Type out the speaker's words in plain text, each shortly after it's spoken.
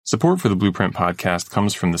Support for the Blueprint podcast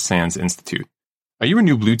comes from the SANS Institute. Are you a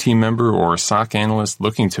new Blue Team member or SOC analyst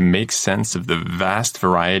looking to make sense of the vast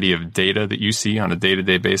variety of data that you see on a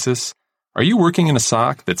day-to-day basis? Are you working in a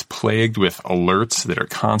SOC that's plagued with alerts that are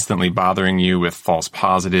constantly bothering you with false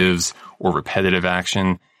positives or repetitive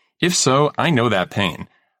action? If so, I know that pain.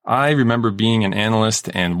 I remember being an analyst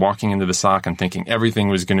and walking into the SOC and thinking everything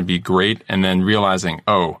was going to be great and then realizing,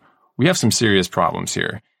 oh, we have some serious problems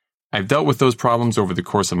here. I've dealt with those problems over the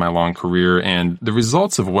course of my long career, and the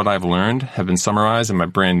results of what I've learned have been summarized in my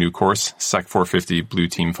brand new course, SEC 450 Blue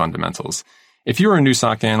Team Fundamentals. If you're a new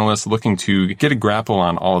SOC analyst looking to get a grapple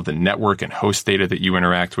on all of the network and host data that you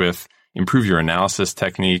interact with, improve your analysis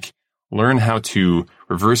technique, learn how to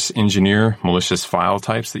reverse engineer malicious file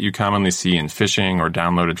types that you commonly see in phishing or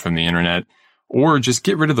downloaded from the internet, or just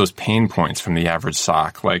get rid of those pain points from the average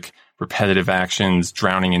SOC, like repetitive actions,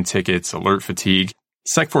 drowning in tickets, alert fatigue,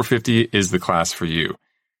 SEC 450 is the class for you.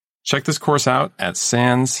 Check this course out at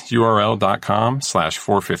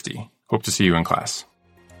sansurl.com/450. Hope to see you in class.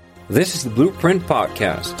 This is the Blueprint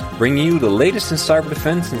Podcast, bringing you the latest in cyber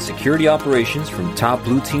defense and security operations from top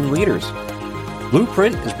Blue Team leaders.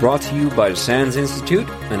 Blueprint is brought to you by the SANS Institute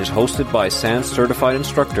and is hosted by SANS certified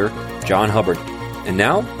instructor John Hubbard. And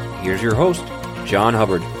now, here's your host, John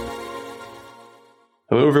Hubbard.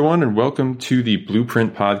 Hello, everyone, and welcome to the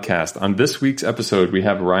Blueprint Podcast. On this week's episode, we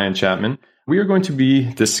have Ryan Chapman. We are going to be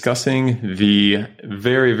discussing the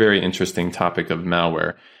very, very interesting topic of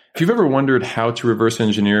malware. If you've ever wondered how to reverse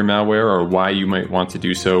engineer malware or why you might want to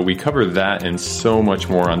do so, we cover that and so much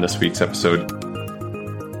more on this week's episode.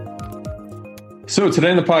 So today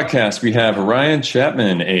on the podcast, we have Ryan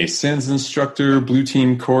Chapman, a SANS instructor, Blue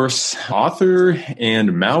Team course author, and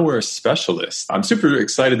malware specialist. I'm super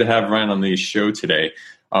excited to have Ryan on the show today.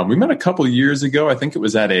 We met a couple years ago. I think it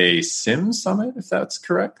was at a SIM summit, if that's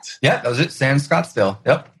correct. Yeah, that was it. SANS Scottsdale.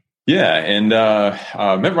 Yep. Yeah, and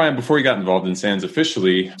met Ryan before he got involved in SANS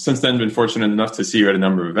officially. Since then, been fortunate enough to see you at a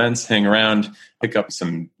number of events, hang around, pick up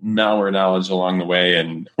some malware knowledge along the way.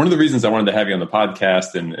 And one of the reasons I wanted to have you on the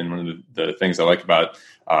podcast, and one of the things I like about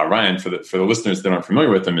Ryan, for the listeners that aren't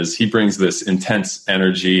familiar with him, is he brings this intense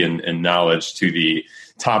energy and knowledge to the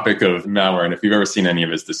topic of malware. And if you've ever seen any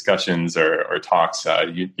of his discussions or talks,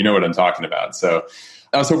 you know what I'm talking about. So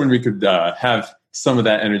I was hoping we could have some of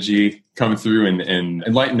that energy come through and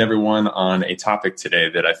enlighten everyone on a topic today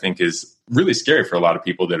that I think is really scary for a lot of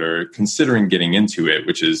people that are considering getting into it,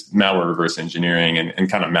 which is malware reverse engineering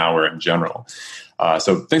and kind of malware in general.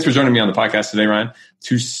 So thanks for joining me on the podcast today, Ryan.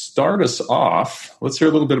 To start us off, let's hear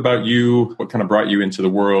a little bit about you. What kind of brought you into the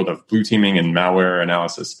world of blue teaming and malware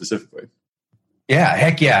analysis specifically? Yeah,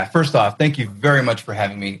 heck yeah. First off, thank you very much for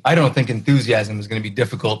having me. I don't think enthusiasm is going to be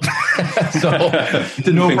difficult. So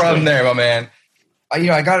no problem there, my man.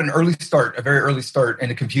 I got a very early start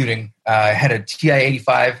into computing. I had a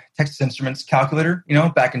TI-85 Texas Instruments calculator,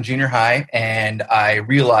 back in junior high, and I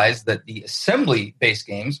realized that the assembly-based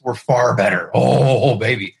games were far better,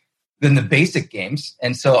 baby, than the basic games.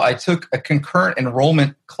 And so I took a concurrent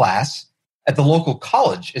enrollment class at the local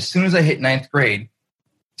college as soon as I hit 9th grade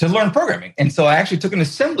to learn programming. And so I actually took an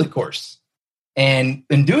assembly course. And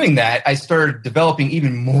in doing that, I started developing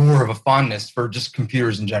even more of a fondness for just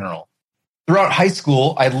computers in general. Throughout high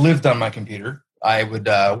school, I lived on my computer. I would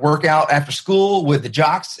work out after school with the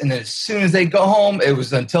jocks, and then as soon as they go home, it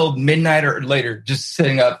was until midnight or later, just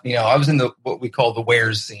sitting up. I was in what we call the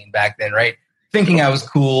wares scene back then, right? Thinking I was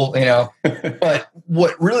cool, But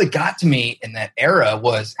what really got to me in that era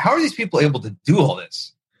was, how are these people able to do all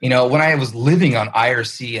this? When I was living on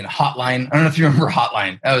IRC and Hotline, I don't know if you remember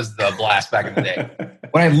Hotline. That was the blast back in the day.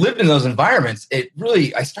 When I lived in those environments,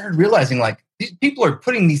 I started realizing, like, these people are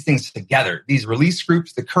putting these things together, these release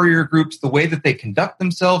groups, the courier groups, the way that they conduct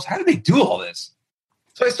themselves. How do they do all this?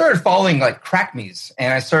 So I started following like CrackMe's,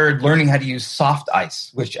 and I started learning how to use Soft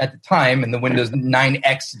Ice, which at the time in the Windows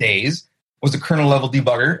 9X days was a kernel level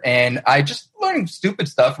debugger. And I just learning stupid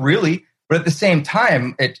stuff, really. But at the same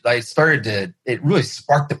time, it really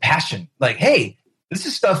sparked the passion. Like, hey, this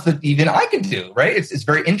is stuff that even I can do, right? It's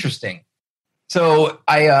very interesting. So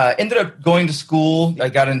I ended up going to school. I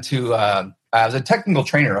got into, I was a technical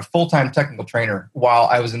trainer, a full-time technical trainer while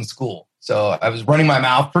I was in school. So I was running my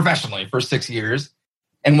mouth professionally for 6 years.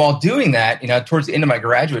 And while doing that, towards the end of my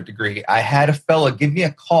graduate degree, I had a fella give me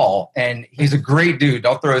a call, and he's a great dude.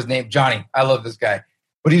 I'll throw his name, Johnny. I love this guy.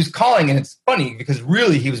 But he was calling, and it's funny because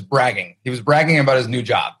really he was bragging. He was bragging about his new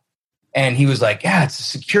job. And he was like, yeah, it's a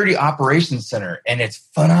security operations center, and it's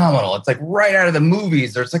phenomenal. It's like right out of the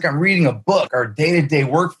movies, or it's like I'm reading a book. Our day-to-day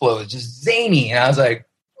workflow is just zany. And I was like,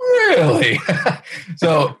 really?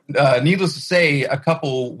 So needless to say, a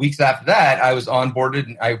couple weeks after that, I was onboarded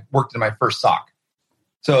and I worked in my first SOC.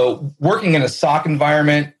 So working in a SOC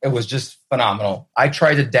environment, it was just phenomenal. I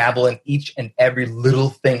tried to dabble in each and every little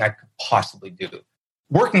thing I could possibly do.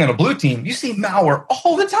 Working on a blue team, you see malware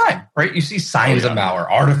all the time, right? You see signs of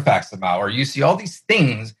malware, artifacts of malware. You see all these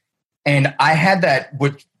things. And I had that,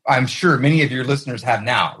 which I'm sure many of your listeners have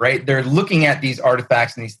now, right? They're looking at these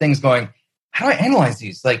artifacts and these things going, how do I analyze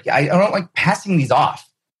these? Like, I don't like passing these off.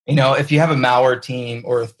 You know, if you have a malware team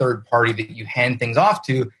or a third party that you hand things off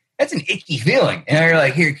to, that's an icky feeling. And you're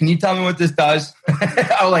like, here, can you tell me what this does?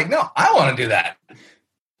 I was like, no, I want to do that.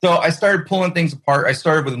 So I started pulling things apart. I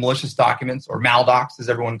started with malicious documents, or maldocs, as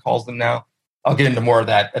everyone calls them now. I'll get into more of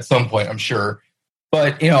that at some point, I'm sure.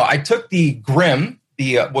 But, you know, I took the GRIM,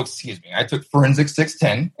 I took Forensic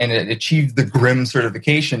 610, and it achieved the GRIM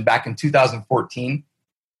certification back in 2014.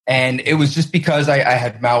 And it was just because I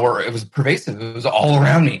had malware. It was pervasive. It was all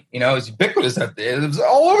around me. You know, it was ubiquitous. It was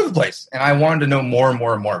all over the place. And I wanted to know more and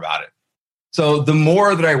more and more about it. So the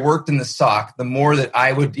more that I worked in the SOC, the more that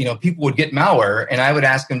I would, you know, people would get malware and I would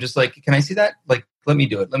ask them just like, can I see that? Like, let me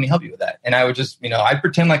do it. Let me help you with that. And I would just, you know, I'd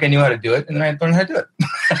pretend like I knew how to do it. And then I'd learn how to do it.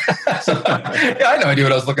 So, yeah, I had no idea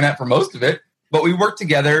what I was looking at for most of it. But we worked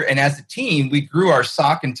together. And as a team, we grew our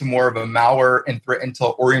SOC into more of a malware and threat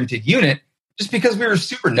intel oriented unit just because we were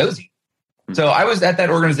super nosy. So I was at that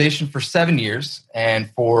organization for 7 years.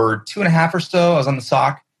 And for 2.5 or so, I was on the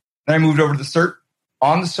SOC. Then I moved over to the CERT.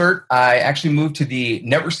 On the CERT, I actually moved to the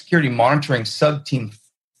network security monitoring sub-team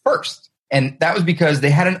first. And that was because they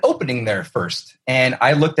had an opening there first. And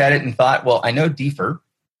I looked at it and thought, well, I know DFIR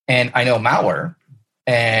and I know malware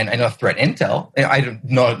and I know threat intel. And I don't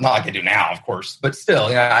know, not like I do now, of course, but still,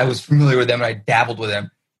 you know, I was familiar with them and I dabbled with them.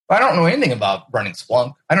 But I don't know anything about running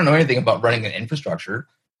Splunk. I don't know anything about running an infrastructure.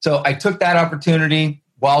 So I took that opportunity.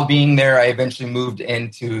 While being there, I eventually moved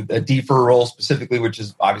into the DFIR role specifically, which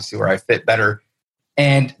is obviously where I fit better.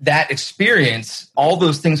 And that experience, all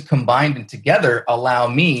those things combined and together allow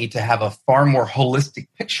me to have a far more holistic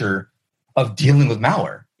picture of dealing with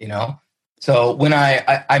malware, you know? So when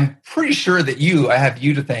I'm pretty sure that I have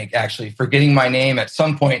you to thank actually for getting my name at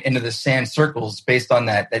some point into the SANS circles based on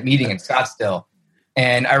that meeting in Scottsdale.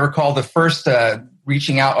 And I recall the first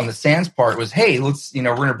reaching out on the SANS part was, hey, let's, you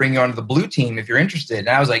know, we're going to bring you onto the blue team if you're interested. And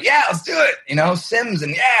I was like, yeah, let's do it. You know, SIMs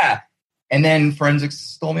and yeah. And then forensics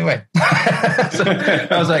stole me away. So I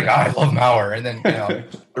was like, oh, I love malware. And then, you know,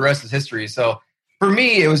 the rest is history. So for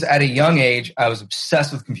me, it was at a young age, I was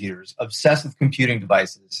obsessed with computers, obsessed with computing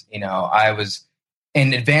devices. You know, I was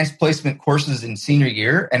in advanced placement courses in senior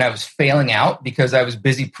year, and I was failing out because I was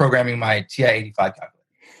busy programming my TI-85 calculator.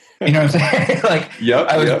 You know what I'm saying? Like,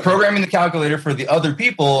 I was programming the calculator for the other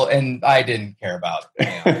people, and I didn't care about, you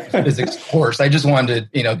know, physics course. I just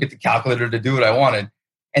wanted to, you know, get the calculator to do what I wanted.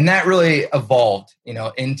 And that really evolved, you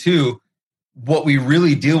know, into what we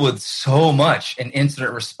really deal with so much in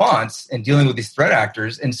incident response and dealing with these threat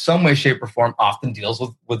actors in some way, shape, or form often deals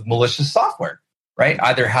with malicious software, right?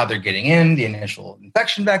 Either how they're getting in, the initial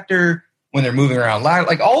infection vector, when they're moving around,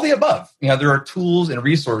 like all the above. You know, there are tools and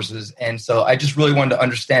resources. And so I just really wanted to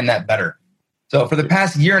understand that better. So for the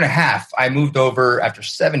past 1.5 years, I moved over after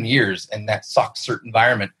 7 years in that SOC CERT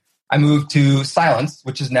environment. I moved to Cylance,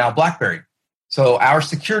 which is now BlackBerry. So our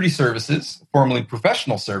security services, formerly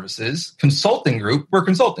professional services, consulting group, we're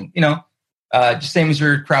consulting, you know, just same as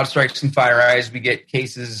your CrowdStrikes and FireEyes. We get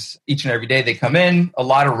cases each and every day. They come in, a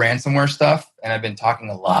lot of ransomware stuff. And I've been talking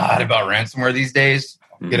a lot about ransomware these days.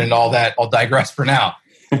 I'll get into all that. I'll digress for now.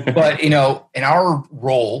 But, you know, in our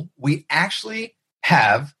role, we actually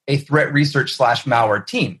have a threat research / malware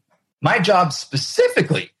team. My job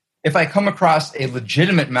specifically, if I come across a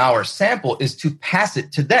legitimate malware sample, is to pass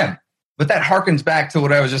it to them. But that harkens back to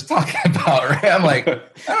what I was just talking about, right? I'm like, I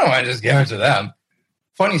don't want to just give it to them.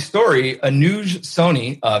 Funny story, Anuj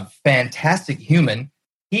Soni, a fantastic human,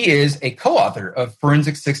 he is a co-author of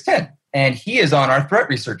Forensic 610, and he is on our threat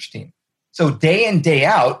research team. So day in, day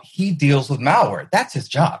out, he deals with malware. That's his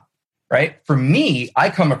job, right? For me,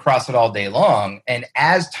 I come across it all day long, and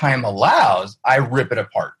as time allows, I rip it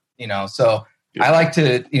apart, you know? So I like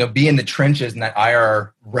to, you know, be in the trenches in that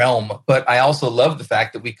IR realm, but I also love the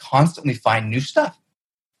fact that we constantly find new stuff.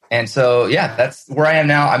 And so, yeah, that's where I am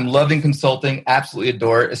now. I'm loving consulting, absolutely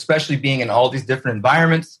adore it, especially being in all these different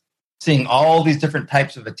environments, seeing all these different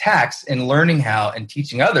types of attacks and learning how and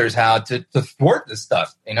teaching others how to thwart this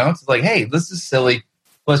stuff. You know, it's like, hey, this is silly.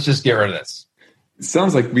 Let's just get rid of this. It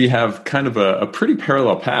sounds like we have kind of a pretty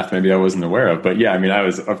parallel path. Maybe I wasn't aware of, but yeah, I mean, I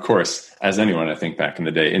was, of course, as anyone, I think, back in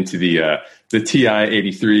the day, into the TI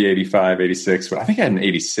 83, 85, 86. I think I had an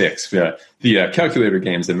 86. The calculator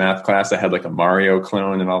games in math class, I had like a Mario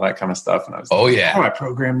clone and all that kind of stuff. And I was how do I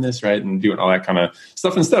program this, right? And doing all that kind of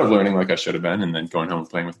stuff instead of learning like I should have been and then going home and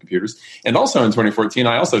playing with computers. And also in 2014,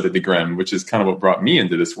 I also did the GREM, which is kind of what brought me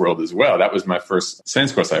into this world as well. That was my first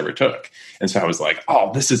science course I ever took. And so I was like,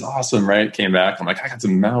 oh, this is awesome, right? Came back. I'm like, I got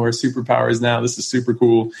some malware superpowers now. This is super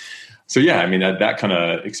cool. So yeah, I mean, that kind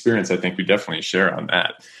of experience, I think we definitely share on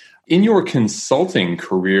that. In your consulting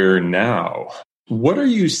career now, what are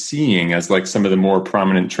you seeing as like some of the more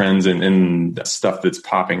prominent trends in stuff that's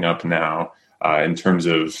popping up now in terms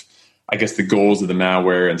of, I guess, the goals of the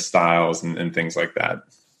malware and styles and things like that?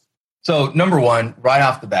 So number one, right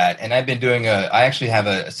off the bat, and I've been doing I actually have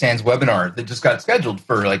a SANS webinar that just got scheduled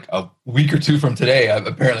for like a week or two from today.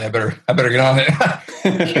 Apparently I better get on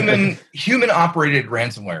it. Human operated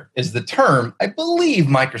ransomware is the term. I believe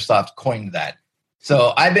Microsoft coined that.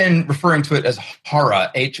 So I've been referring to it as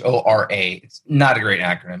HORA, HORA. It's not a great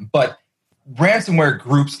acronym, but ransomware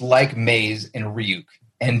groups like Maze and Ryuk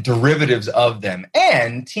and derivatives of them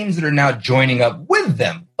and teams that are now joining up with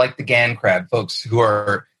them, like the GandCrab folks who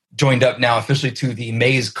are joined up now officially to the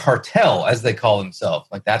Maze cartel, as they call themselves.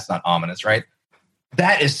 Like, that's not ominous, right?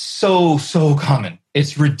 That is so common.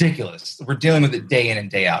 It's ridiculous. We're dealing with it day in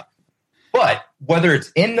and day out. But whether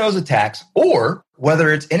it's in those attacks or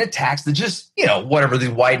whether it's in attacks that just, whatever the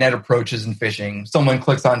wide net approaches in phishing, someone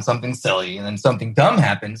clicks on something silly and then something dumb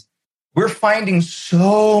happens, we're finding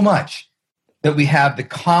so much that we have the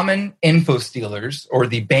common info stealers or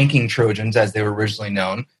the banking Trojans, as they were originally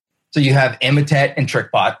known. So you have Imitet and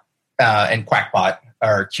TrickBot and QuackBot,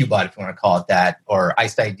 or QBot if you want to call it that, or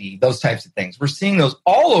IcedID, those types of things. We're seeing those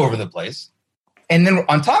all over the place. And then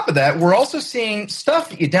on top of that, we're also seeing stuff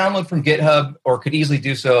that you download from GitHub or could easily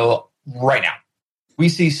do so right now. We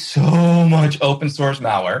see so much open source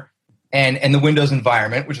malware and the Windows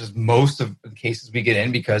environment, which is most of the cases we get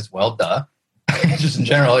in because, well, duh. Just in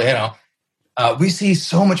general, we see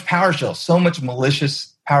so much PowerShell, so much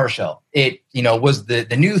malicious PowerShell. It, was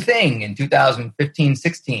the new thing in 2015,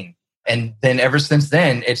 16. And then ever since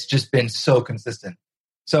then, it's just been so consistent.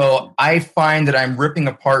 So I find that I'm ripping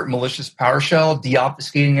apart malicious PowerShell,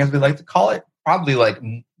 deobfuscating, as we like to call it, probably like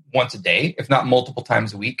once a day, if not multiple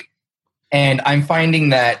times a week. And I'm finding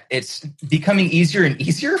that it's becoming easier and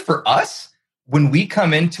easier for us. When we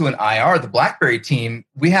come into an IR, the BlackBerry team,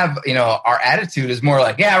 we have, our attitude is more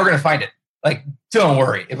like, yeah, we're going to find it. Like, don't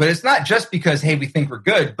worry. But it's not just because, hey, we think we're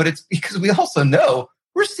good, but it's because we also know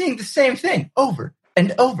we're seeing the same thing over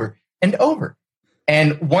and over and over.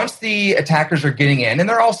 And once the attackers are getting in, and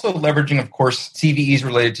they're also leveraging, of course, CVEs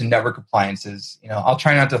related to network appliances. I'll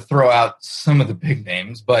try not to throw out some of the big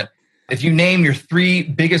names, but if you name your three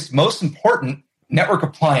biggest, most important network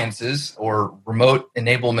appliances or remote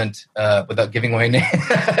enablement, without giving away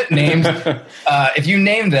names, if you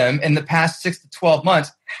name them in the past 6 to 12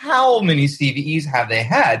 months, how many CVEs have they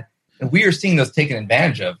had? And we are seeing those taken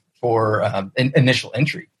advantage of for initial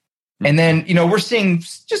entry. And then, we're seeing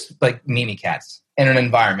just like Mimikatz in an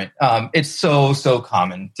environment. It's so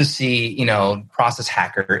common to see, process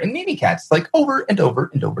hacker and Mimikatz like over and over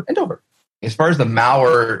and over and over. As far as the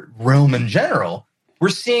malware realm in general, we're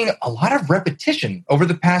seeing a lot of repetition over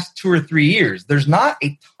the past 2 or 3 years. There's not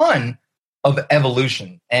a ton of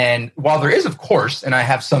evolution. And while there is, of course, and I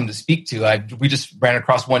have some to speak to, we just ran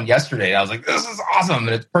across one yesterday. I was like, this is awesome,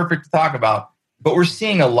 and it's perfect to talk about. But we're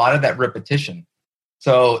seeing a lot of that repetition.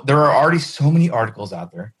 So there are already so many articles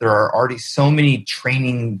out there. There are already so many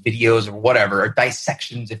training videos or whatever, or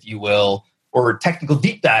dissections, if you will, or technical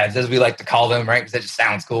deep dives, as we like to call them, right? Because that just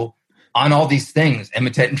sounds cool, on all these things,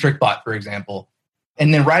 Imitet and TrickBot, for example.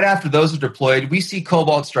 And then right after those are deployed, we see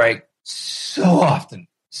Cobalt Strike so often.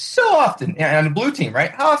 And on the blue team,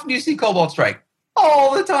 right? How often do you see Cobalt Strike?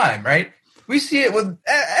 All the time, right? We see it with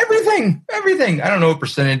everything. I don't know what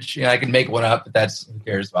percentage. I can make one up, but who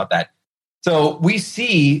cares about that? So we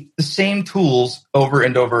see the same tools over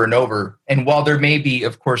and over and over. And while there may be,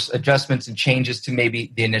 of course, adjustments and changes to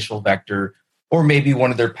maybe the initial vector or maybe one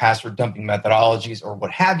of their password dumping methodologies or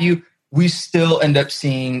what have you, we still end up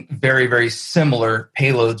seeing very, very similar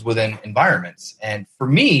payloads within environments. And for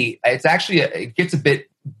me, it's actually, it gets a bit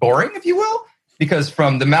boring, if you will, because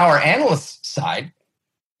from the malware analyst side,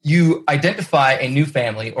 you identify a new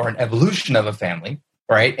family or an evolution of a family,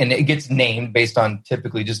 right? And it gets named based on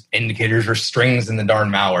typically just indicators or strings in the darn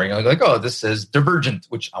malware. Like, oh, this is Divergent,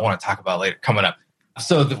 which I want to talk about later, coming up.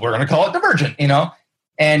 So we're going to call it Divergent,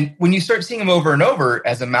 And when you start seeing them over and over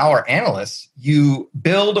as a malware analyst, you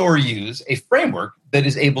build or use a framework that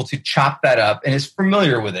is able to chop that up and is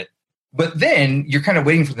familiar with it. But then you're kind of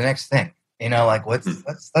waiting for the next thing, like what's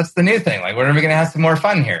the new thing? Like, when are we going to have some more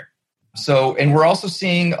fun here? So, and we're also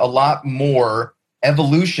seeing a lot more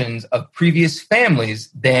evolutions of previous families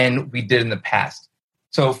than we did in the past.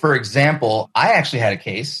 So, for example, I actually had a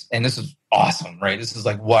case, and this is awesome, right? This is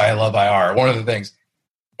like why I love IR, one of the things.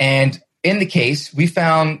 And in the case, we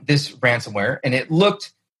found this ransomware, and it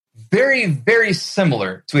looked very, very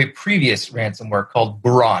similar to a previous ransomware called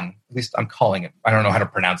Buran. At least I'm calling it. I don't know how to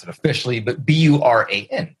pronounce it officially, but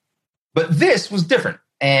Buran. But this was different.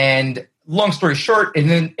 And long story short, it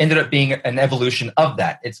then ended up being an evolution of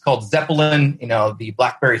that. It's called Zeppelin. The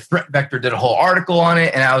BlackBerry Threat Vector did a whole article on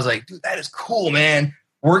it. And I was like, dude, that is cool, man.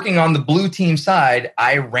 Working on the blue team side,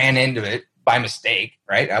 I ran into it by mistake,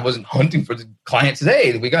 right? I wasn't hunting for the client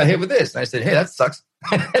today. We got hit with this. And I said, hey, that sucks.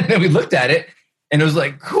 And then we looked at it and it was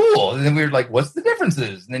like, cool. And then we were like, what's the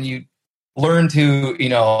differences? And then you learn to,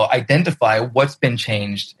 identify what's been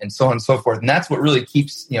changed and so on and so forth. And that's what really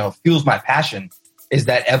keeps, fuels my passion, is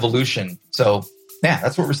that evolution. So yeah,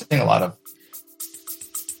 that's what we're seeing a lot of.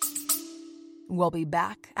 We'll be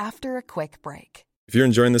back after a quick break. If you're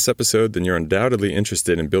enjoying this episode, then you're undoubtedly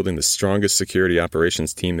interested in building the strongest security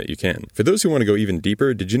operations team that you can. For those who want to go even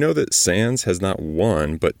deeper, did you know that SANS has not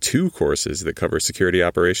one, but 2 courses that cover security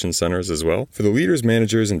operations centers as well? For the leaders,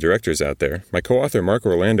 managers, and directors out there, my co-author Mark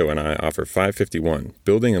Orlando and I offer 551,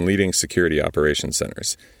 Building and Leading Security Operations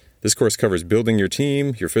Centers. This course covers building your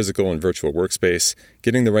team, your physical and virtual workspace,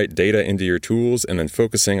 getting the right data into your tools, and then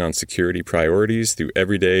focusing on security priorities through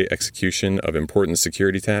everyday execution of important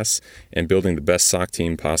security tasks and building the best SOC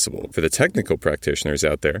team possible. For the technical practitioners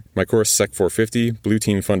out there, my course SEC 450, Blue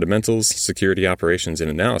Team Fundamentals, Security Operations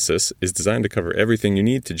and Analysis is designed to cover everything you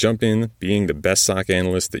need to jump in being the best SOC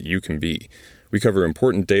analyst that you can be. We cover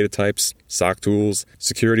important data types, SOC tools,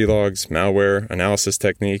 security logs, malware, analysis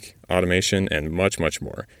technique, automation, and much, much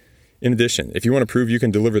more. In addition, if you want to prove you can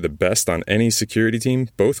deliver the best on any security team,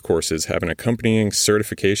 both courses have an accompanying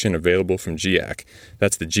certification available from GIAC.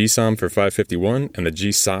 That's the GSOM for 551 and the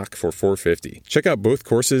GSOC for 450. Check out both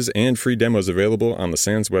courses and free demos available on the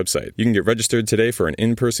SANS website. You can get registered today for an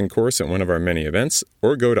in-person course at one of our many events,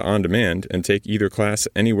 or go to On Demand and take either class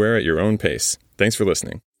anywhere at your own pace. Thanks for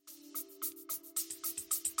listening.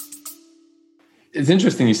 It's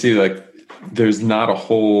interesting you see, there's not a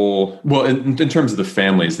whole, in terms of the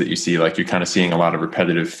families that you see, you're kind of seeing a lot of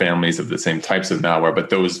repetitive families of the same types of malware, but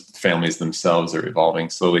those families themselves are evolving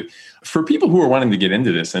slowly. For people who are wanting to get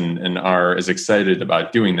into this and are as excited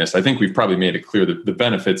about doing this, I think we've probably made it clear that the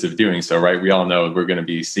benefits of doing so, right? We all know we're going to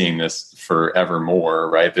be seeing this forevermore,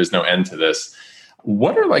 right? There's no end to this.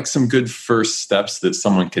 What are some good first steps that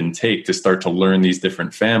someone can take to start to learn these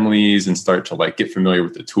different families and start to get familiar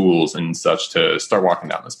with the tools and such to start walking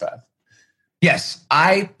down this path? Yes,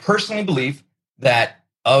 I personally believe that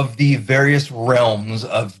of the various realms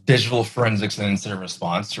of digital forensics and incident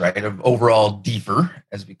response, right, of overall DFIR,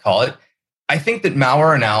 as we call it, I think that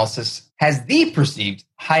malware analysis has the perceived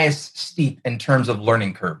highest steep in terms of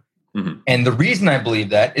learning curve. Mm-hmm. And the reason I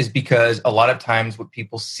believe that is because a lot of times what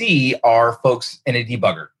people see are folks in a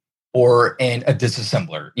debugger or in a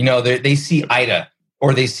disassembler. They see IDA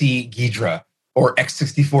or they see Ghidra or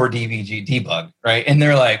X64 DBG debug, right? And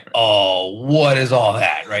they're like, oh, what is all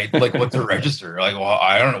that, right? What's a register? Well,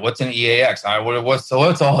 I don't know. What's an EAX? What's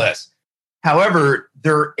all this? However,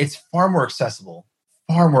 it's far more accessible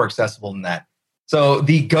than that. So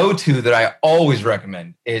the go-to that I always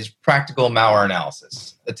recommend is Practical Malware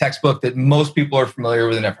Analysis, a textbook that most people are familiar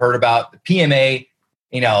with and have heard about. The PMA,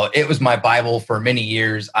 it was my Bible for many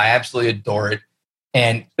years. I absolutely adore it.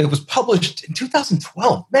 And it was published in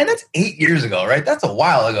 2012. Man, that's 8 years ago, right? That's a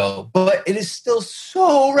while ago, but it is still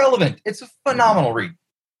so relevant. It's a phenomenal read.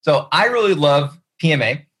 So I really love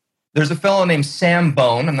PMA. There's a fellow named Sam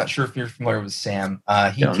Bone. I'm not sure if you're familiar with Sam.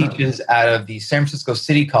 He teaches out of the San Francisco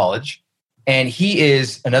City College, and he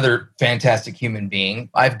is another fantastic human being.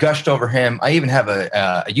 I've gushed over him. I even have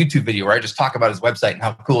a YouTube video where I just talk about his website and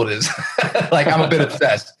how cool it is. I'm a bit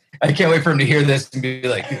obsessed. I can't wait for him to hear this and be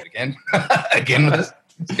like, dude, again with this?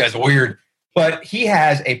 This guy's weird. But he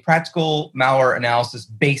has a practical malware analysis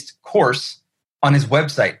based course on his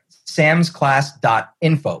website,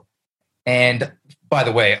 samsclass.info. And by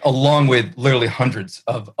the way, along with literally hundreds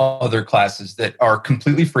of other classes that are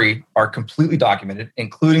completely free, are completely documented,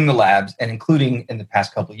 including the labs and including in the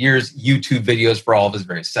past couple of years, YouTube videos for all of his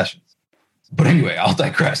various sessions. But anyway, I'll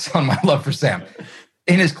digress on my love for Sam.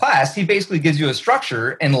 In his class, he basically gives you a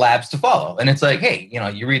structure and labs to follow. And it's like, hey,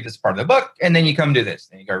 you read this part of the book and then you come do this.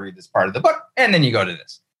 Then you go read this part of the book and then you go to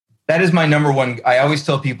this. That is my number one. I always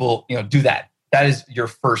tell people, do that. That is your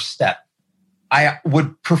first step. I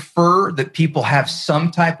would prefer that people have some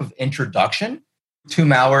type of introduction to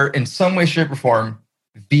malware in some way, shape, or form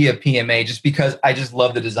via PMA, just because I just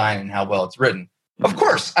love the design and how well it's written. Of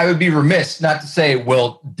course, I would be remiss not to say,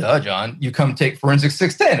 well, duh, John, you come take Forensics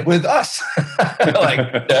 610 with us.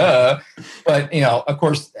 Like, duh. But, of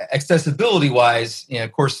course, accessibility-wise,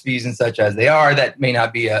 course fees and such as they are, that may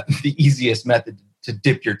not be the easiest method to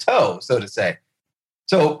dip your toe, so to say.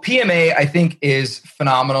 So PMA, I think, is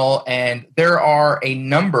phenomenal. And there are a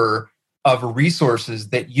number of resources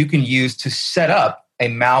that you can use to set up a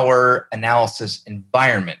malware analysis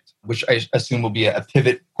environment, which I assume will be a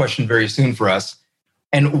pivot question very soon for us.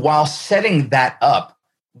 And while setting that up,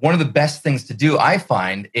 one of the best things to do, I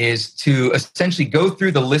find, is to essentially go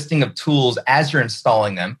through the listing of tools as you're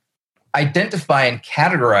installing them, identify and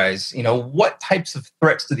categorize, what types of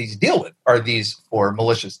threats do these deal with? Are these for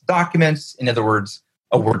malicious documents? In other words,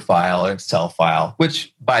 a Word file, an Excel file,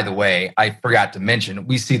 which, by the way, I forgot to mention,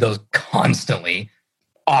 we see those constantly,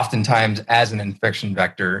 oftentimes as an infection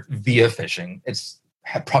vector via phishing. It's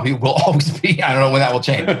probably will always be. I don't know when that will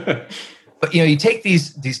change. But you take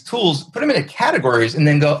these tools, put them into categories, and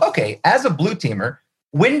then go, okay, as a blue teamer,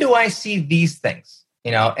 when do I see these things?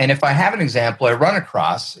 And if I have an example I run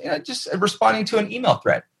across, just responding to an email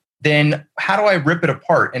threat, then how do I rip it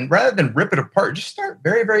apart? And rather than rip it apart, just start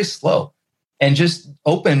very, very slow and just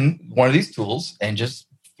open one of these tools and just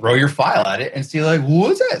throw your file at it and see, like,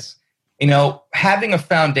 what's this? Having a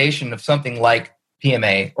foundation of something like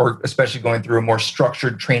PMA, or especially going through a more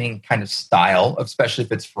structured training kind of style, especially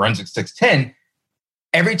if it's Forensics 610,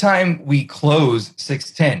 every time we close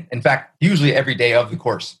 610, in fact, usually every day of the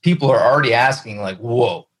course, people are already asking, like,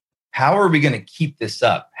 whoa, how are we going to keep this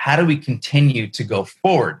up? How do we continue to go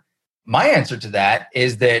forward? My answer to that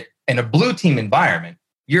is that in a blue team environment,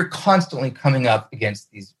 you're constantly coming up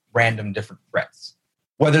against these random different threats.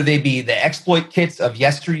 Whether they be the exploit kits of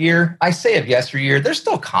yesteryear, I say of yesteryear, they're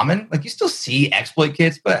still common. Like, you still see exploit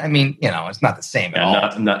kits, but I mean, it's not the same at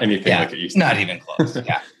all. Not anything like it used to be. Not even close.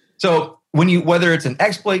 Yeah. So whether it's an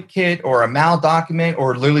exploit kit or a mal document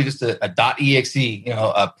or literally just a .exe,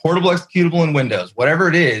 a portable executable in Windows, whatever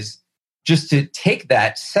it is, just to take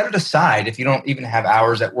that, set it aside if you don't even have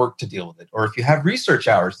hours at work to deal with it, or if you have research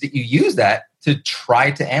hours, that you use that to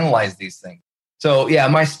try to analyze these things. So yeah,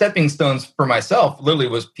 my stepping stones for myself literally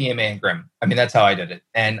was PMA and Grim. I mean, that's how I did it.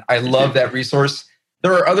 And I love that resource.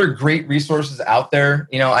 There are other great resources out there.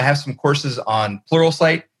 I have some courses on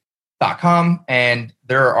pluralsight.com, and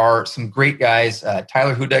there are some great guys.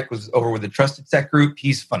 Tyler Hudek was over with the Trusted Tech Group.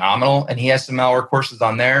 He's phenomenal, and he has some malware courses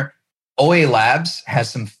on there. OA Labs has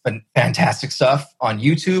some fantastic stuff on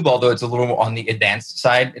YouTube, although it's a little more on the advanced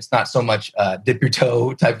side. It's not so much dip your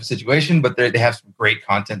toe type of situation, but they have some great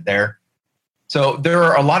content there. So there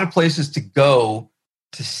are a lot of places to go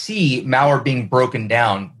to see malware being broken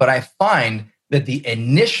down, but I find that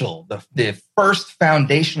the first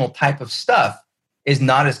foundational type of stuff is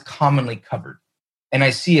not as commonly covered. And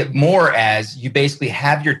I see it more as you basically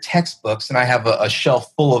have your textbooks, and I have a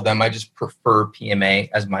shelf full of them. I just prefer PMA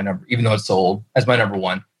as my number, even though it's so old, as my number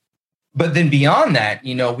one. But then beyond that,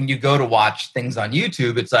 when you go to watch things on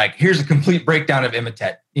YouTube, it's like, here's a complete breakdown of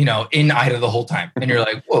Imitet, in IDA the whole time. And you're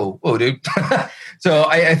like, whoa, dude. So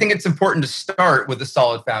I think it's important to start with a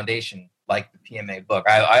solid foundation like the PMA book.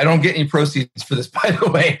 I don't get any proceeds for this, by the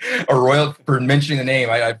way, or royalty for mentioning the name.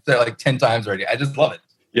 I've said it like 10 times already. I just love it.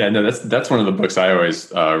 Yeah, no, that's one of the books I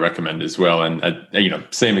always recommend as well. And,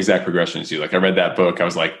 same exact progression as you. Like, I read that book. I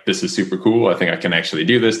was like, this is super cool. I think I can actually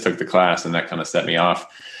do this. Took the class, and that kind of set me off.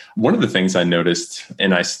 One of the things I noticed,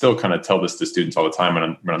 and I still kind of tell this to students all the time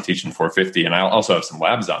when I'm teaching 450, and I also have some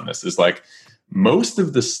labs on this, is like, most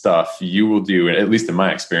of the stuff you will do, at least in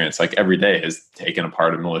my experience, like every day, is taking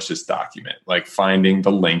apart a malicious document, like finding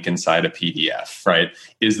the link inside a PDF, right?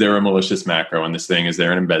 Is there a malicious macro in this thing? Is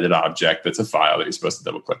there an embedded object that's a file that you're supposed to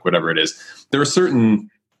double click, whatever it is? There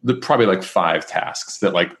are probably like 5 tasks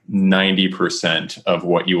that like 90% of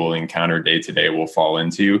what you will encounter day to day will fall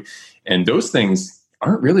into. And those things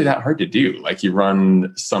aren't really that hard to do. Like, you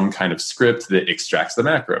run some kind of script that extracts the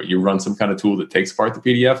macro. You run some kind of tool that takes apart the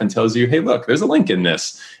PDF and tells you, hey, look, there's a link in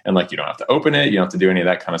this. And like, you don't have to open it. You don't have to do any of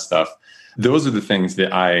that kind of stuff. Those are the things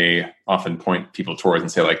that I often point people towards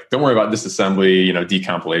and say, like, don't worry about disassembly,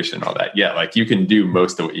 decompilation, all that. Yeah, like, you can do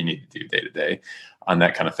most of what you need to do day to day on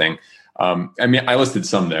that kind of thing. I listed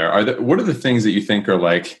some there. What are the things that you think are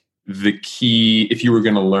like the key, if you were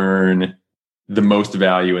going to learn the most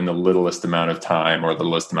value in the littlest amount of time or the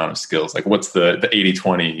littlest amount of skills? Like, what's the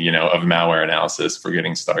 80-20, of malware analysis for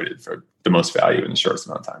getting started for the most value in the shortest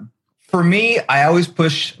amount of time? For me, I always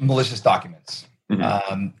push malicious documents.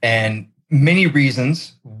 Mm-hmm. And Many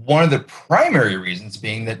reasons. One of the primary reasons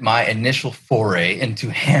being that my initial foray into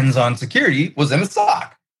hands-on security was in a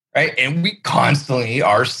SOC, right? And we constantly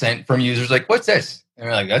are sent from users like, what's this? And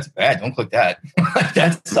we're like, that's bad. Don't click that.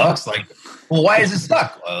 That sucks. Like, well, why does it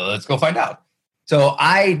suck? Well, let's go find out. So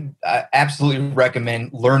I absolutely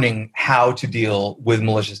recommend learning how to deal with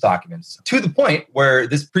malicious documents to the point where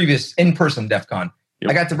this previous in-person DEF CON,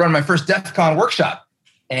 I got to run my first DEF CON workshop.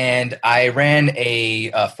 And I ran a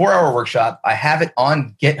 4-hour workshop. I have it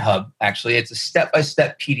on GitHub, actually. It's a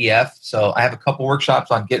step-by-step PDF. So I have a couple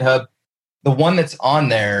workshops on GitHub. The one that's on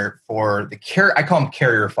there for I call them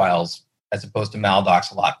carrier files as opposed to Maldocs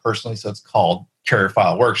a lot personally. So it's called Carrier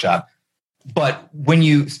File Workshop. But when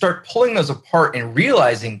you start pulling those apart and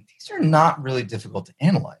realizing these are not really difficult to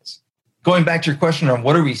analyze. Going back to your question on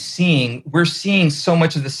what are we seeing, we're seeing so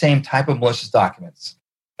much of the same type of malicious documents.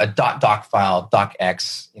 A .doc file,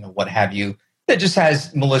 docx, what have you, that just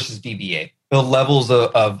has malicious VBA. The levels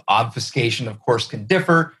of obfuscation, of course, can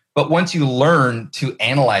differ, but once you learn to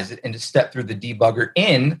analyze it and to step through the debugger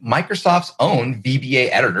in Microsoft's own VBA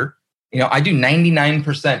editor, I do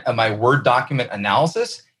 99% of my Word document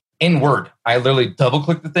analysis in Word. I literally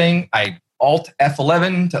double-click the thing, I Alt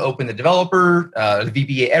F11 to open the developer, the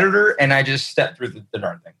VBA editor, and I just step through the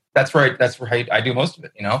darn thing. That's where I do most of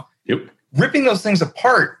it, Yep. Ripping those things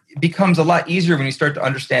apart becomes a lot easier when you start to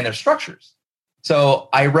understand their structures. So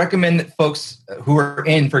I recommend that folks who are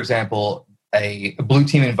in, for example, a blue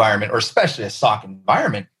team environment or especially a SOC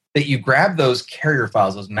environment, that you grab those carrier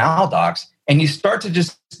files, those Maldocs, and you start to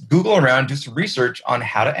just Google around, do some research on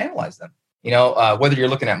how to analyze them. Whether you're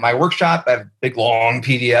looking at my workshop, I have a big, long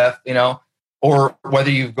PDF, or whether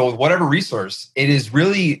you go with whatever resource, it is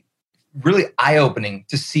really, really eye-opening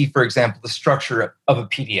to see, for example, the structure of a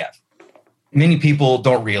PDF. Many people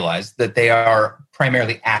don't realize that they are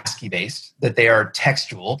primarily ASCII-based, that they are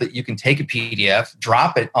textual, that you can take a PDF,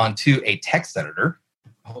 drop it onto a text editor,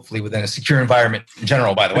 hopefully within a secure environment in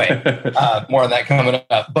general, by the way. More on that coming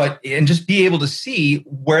up. And just be able to see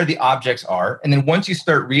where the objects are. And then once you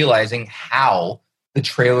start realizing how the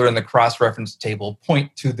trailer and the cross-reference table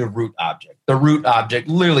point to the root object. The root object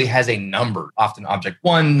literally has a number, often object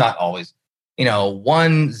 1, not always,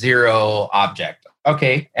 1, 0 object.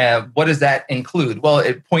 Okay, what does that include? Well,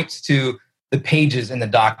 it points to the pages in the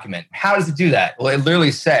document. How does it do that? Well, it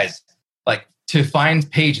literally says, to find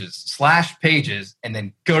pages, /pages, and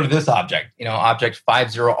then go to this object. Object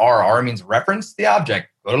 50R. R means reference the object.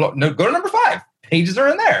 Go to number 5. Pages are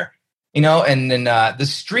in there. And then the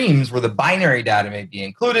streams where the binary data may be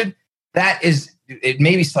included. That is, it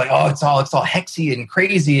may be like, it's all hexy and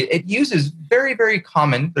crazy. It uses very, very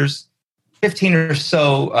common. There's 15 or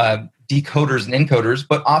so decoders and encoders,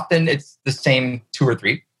 but often it's the same 2 or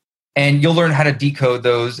 3. And you'll learn how to decode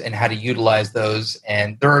those and how to utilize those.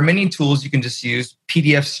 And there are many tools you can just use.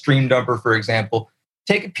 PDF Stream Dumper, for example.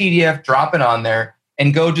 Take a PDF, drop it on there,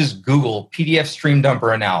 and go just Google PDF Stream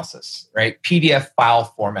Dumper analysis, right? PDF file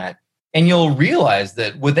format. And you'll realize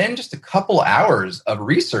that within just a couple hours of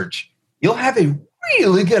research, you'll have a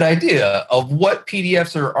really good idea of what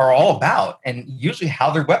PDFs are all about and usually how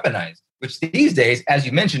they're weaponized, which these days, as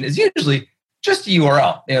you mentioned, is usually just a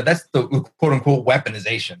URL. That's the quote unquote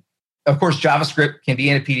weaponization. Of course, JavaScript can be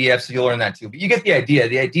in a PDF, so you'll learn that too. But you get the idea.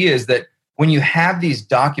 The idea is that when you have these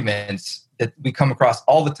documents that we come across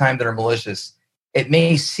all the time that are malicious, it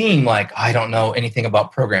may seem like, I don't know anything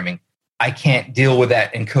about programming. I can't deal with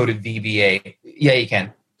that encoded VBA. Yeah, you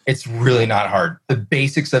can. It's really not hard. The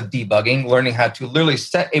basics of debugging, learning how to literally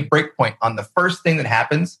set a breakpoint on the first thing that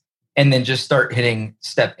happens, and then just start hitting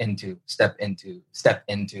step into,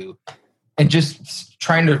 and just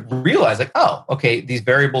trying to realize these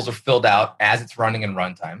variables are filled out as it's running in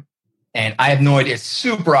runtime. And I have no idea. It's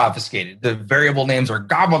super obfuscated. The variable names are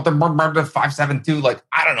 572.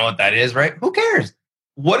 I don't know what that is, right? Who cares?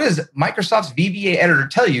 What does Microsoft's VBA editor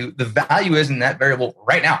tell you the value is in that variable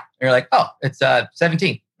right now? And you're like, it's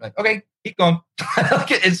 17. I'm like, okay, keep going.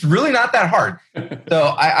 It's really not that hard. So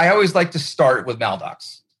I always like to start with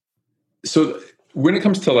Maldocs. So when it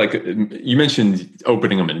comes to you mentioned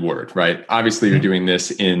opening them in Word, right? Obviously, you're doing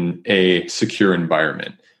this in a secure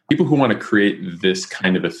environment. People who want to create this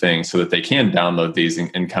kind of a thing so that they can download these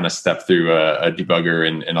and kind of step through a debugger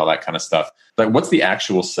and all that kind of stuff. What's the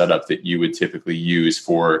actual setup that you would typically use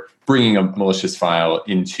for bringing a malicious file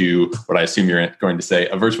into what I assume you're going to say,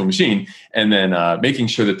 a virtual machine, and then making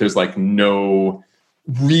sure that there's no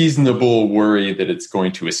reasonable worry that it's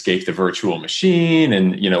going to escape the virtual machine?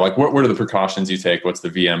 And, what are the precautions you take? What's the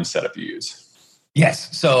VM setup you use?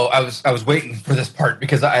 Yes. So I was waiting for this part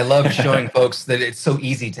because I love showing folks that it's so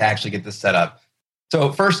easy to actually get this set up.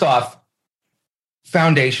 So first off,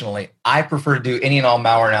 foundationally, I prefer to do any and all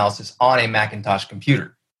malware analysis on a Macintosh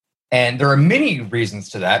computer. And there are many reasons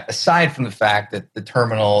to that, aside from the fact that the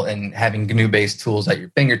terminal and having GNU-based tools at your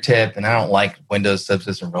fingertip, and I don't like Windows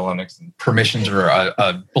Subsystem for Linux, and permissions are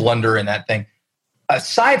a blunder in that thing.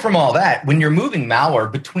 Aside from all that, when you're moving malware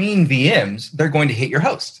between VMs, they're going to hit your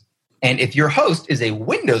host. And if your host is a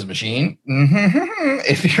Windows machine,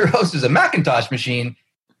 if your host is a Macintosh machine,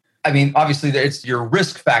 I mean, obviously, your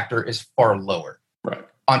risk factor is far lower. Right.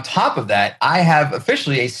 On top of that, I have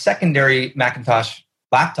officially a secondary Macintosh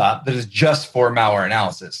laptop that is just for malware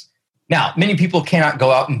analysis. Now, many people cannot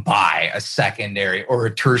go out and buy a secondary or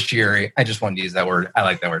a tertiary. I just wanted to use that word. I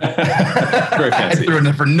like that word. Very fancy. I threw it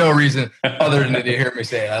in for no reason other than to hear me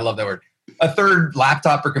say it. I love that word. A third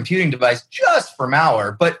laptop or computing device just for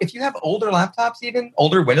malware. But if you have older laptops, even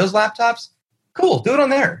older Windows laptops, cool, do it on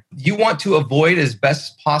there. You want to avoid as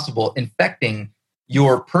best as possible infecting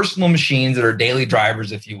your personal machines that are daily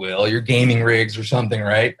drivers, if you will, your gaming rigs or something,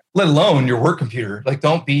 right? Let alone your work computer. Like,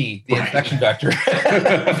 don't be the infection vector.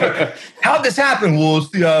 How'd this happen? Well,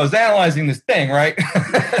 I was analyzing this thing, right?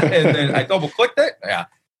 And then I double clicked it. Yeah,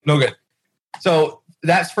 no good. So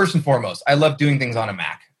that's first and foremost. I love doing things on a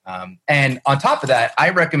Mac. And on top of that,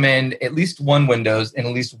 I recommend at least one Windows and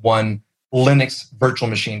at least one Linux virtual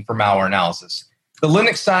machine for malware analysis. The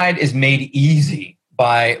Linux side is made easy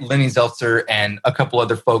by Lenny Zeltser and a couple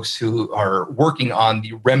other folks who are working on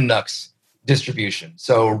the Remnux distribution.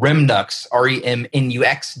 So Remnux,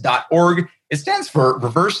 REMNUX.org. It stands for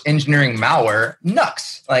Reverse Engineering Malware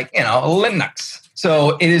Nux, like, Linux.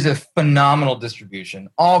 So it is a phenomenal distribution.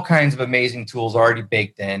 All kinds of amazing tools already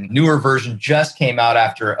baked in. Newer version just came out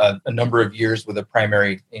after a number of years with a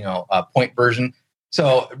primary, point version.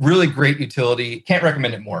 So really great utility. Can't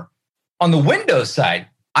recommend it more. On the Windows side,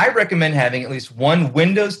 I recommend having at least one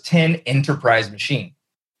Windows 10 enterprise machine.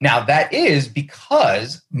 Now, that is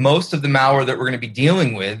because most of the malware that we're going to be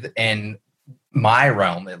dealing with, in my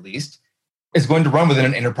realm at least, is going to run within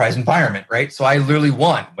an enterprise environment, right? So I literally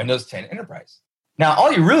want Windows 10 Enterprise. Now,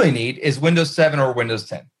 all you really need is Windows 7 or Windows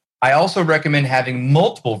 10. I also recommend having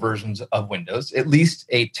multiple versions of Windows. At least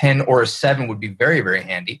a 10 or a 7 would be very, very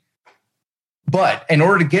handy. But in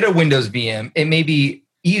order to get a Windows VM, it may be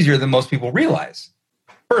easier than most people realize.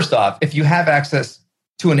 First off, if you have access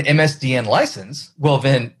to an MSDN license, well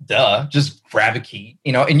then, just grab a key,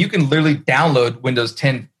 and you can literally download Windows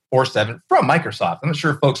 10 or 7 from Microsoft. I'm not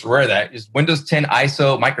sure if folks are aware of that. It's Windows 10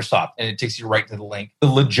 ISO Microsoft, and it takes you right to the link, the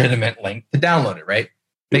legitimate link to download it, right?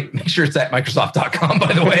 Make sure it's at Microsoft.com,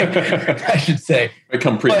 by the way, I should say.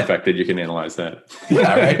 Become pre-infected, you can analyze that.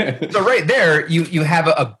 Yeah, right? So right there, you have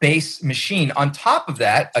a base machine. On top of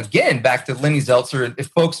that, again, back to Lenny Zeltser. If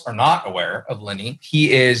folks are not aware of Lenny,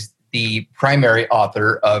 he is the primary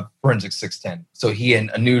author of Forensics 610. So he and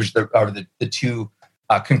Anuj are the two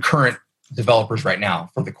concurrent developers right now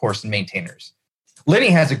for the course and maintainers.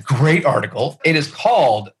 Lenny has a great article. It is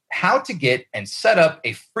called How to Get and Set Up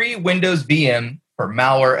a Free Windows VM for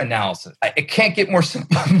Malware Analysis. It can't get more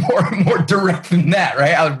simple, more direct than that,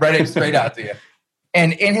 right? I'll read it straight out to you.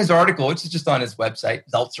 And in his article, which is just on his website,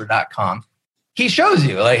 zeltser.com, he shows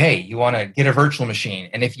you, like, hey, you want to get a virtual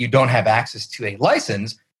machine. And if you don't have access to a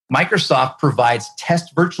license, Microsoft provides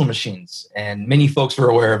test virtual machines. And many folks are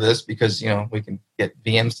aware of this because, we can get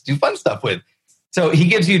VMs to do fun stuff with. So he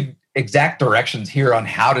gives you exact directions here on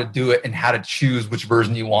how to do it and how to choose which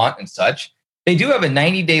version you want and such. They do have a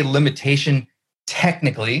 90-day limitation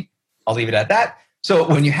technically. I'll leave it at that. So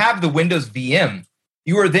when you have the Windows VM,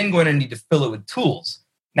 you are then going to need to fill it with tools.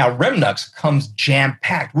 Now, Remnux comes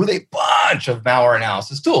jam-packed with a bunch of malware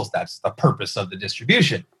analysis tools. That's the purpose of the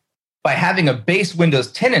distribution. By having a base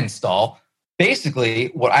Windows 10 install, basically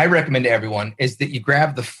what I recommend to everyone is that you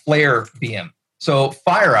grab the Flare VM. So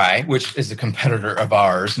FireEye, which is a competitor of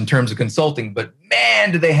ours in terms of consulting, but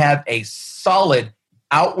man, do they have a solid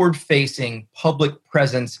outward-facing public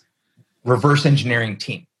presence reverse engineering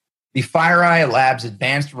team. The FireEye Labs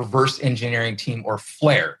Advanced Reverse Engineering Team, or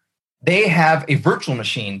FLARE, they have a virtual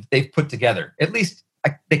machine they've put together. At least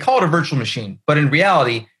they call it a virtual machine, but in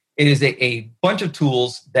reality, it is a bunch of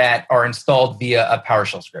tools that are installed via a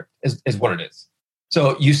PowerShell script, is what it is.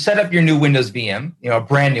 So you set up your new Windows VM, a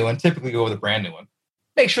brand new one, typically go with a brand new one.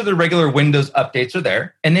 Make sure the regular Windows updates are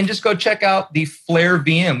there, and then just go check out the FLARE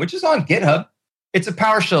VM, which is on GitHub. It's a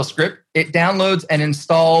PowerShell script. It downloads and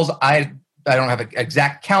installs. I don't have an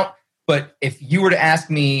exact count, but if you were to ask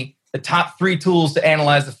me the top 3 tools to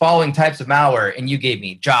analyze the following types of malware, and you gave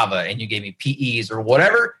me Java and you gave me PEs or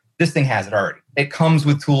whatever, this thing has it already. It comes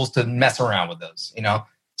with tools to mess around with those,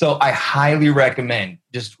 So I highly recommend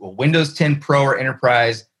just a Windows 10 Pro or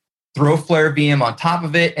Enterprise, throw FLARE VM on top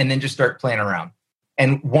of it, and then just start playing around.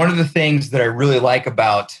 And one of the things that I really like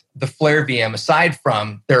about the Flare VM, aside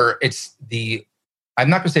from I'm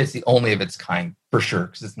not going to say it's the only of its kind for sure,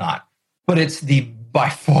 because it's not, but it's the by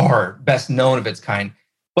far best known of its kind.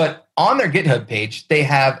 But on their GitHub page, they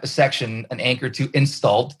have a section, an anchor to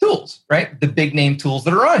installed tools, right? The big name tools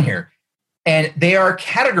that are on here. And they are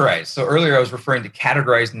categorized. So earlier I was referring to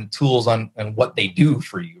categorizing the tools on what they do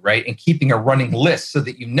for you, right? And keeping a running list so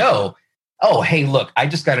that you know, oh, hey, look, I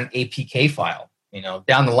just got an APK file.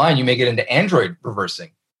 Down the line, you may get into Android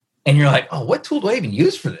reversing. And you're like, oh, what tool do I even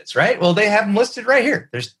use for this, right? Well, they have them listed right here.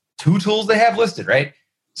 There's 2 tools they have listed, right?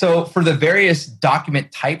 So for the various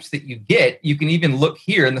document types that you get, you can even look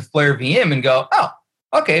here in the Flare VM and go, oh,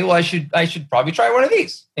 okay, well, I should probably try one of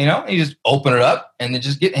these, and you just open it up and then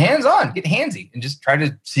just get hands-on, get handsy, and just try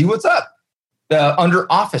to see what's up.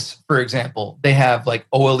 Under Office, for example, they have like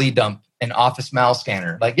OLE dump and Office mal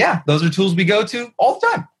scanner. Like, yeah, those are tools we go to all the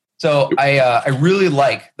time. So I really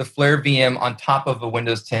like the Flare VM on top of a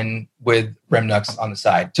Windows 10 with Remnux on the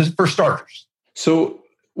side, just for starters. So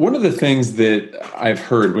one of the things that I've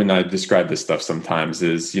heard when I describe this stuff sometimes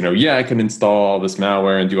is, I can install all this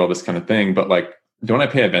malware and do all this kind of thing, but like, don't I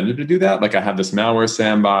pay a vendor to do that? Like, I have this malware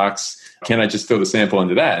sandbox. Can I just throw the sample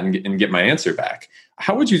into that and get my answer back?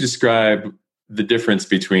 How would you describe the difference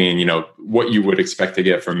between, what you would expect to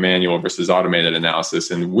get from manual versus automated analysis,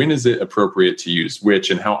 and when is it appropriate to use which,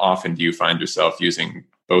 and how often do you find yourself using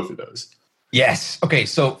both of those? Yes. Okay.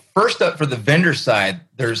 So first up, for the vendor side,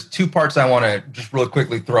 there's 2 parts I want to just real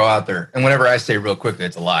quickly throw out there. And whenever I say real quickly,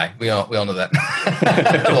 it's a lie. We all know that.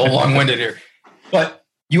 A little long-winded here. But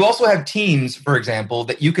you also have teams, for example,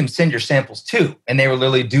 that you can send your samples to, and they will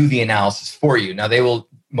literally do the analysis for you. Now, they will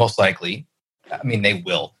most likely, they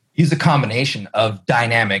will use a combination of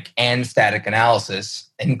dynamic and static analysis,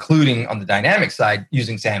 including on the dynamic side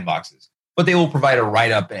using sandboxes. But they will provide a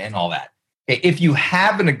write-up and all that. If you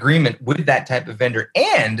have an agreement with that type of vendor,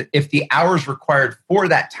 and if the hours required for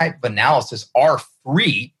that type of analysis are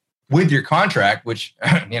free with your contract, which,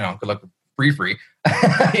 good luck with free,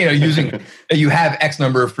 you have X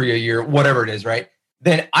number of free a year, whatever it is, right?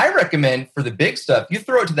 Then I recommend for the big stuff, you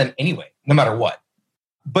throw it to them anyway, no matter what.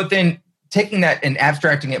 But then taking that and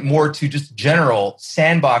abstracting it more to just general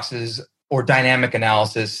sandboxes or dynamic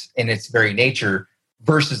analysis in its very nature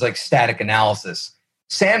versus like static analysis.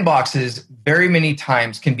 Sandboxes very many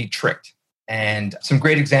times can be tricked. And some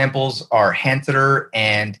great examples are Hanseater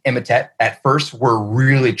and Emotet. At first were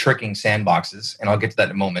really tricking sandboxes, and I'll get to that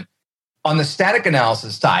in a moment. On the static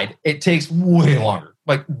analysis side, it takes way longer.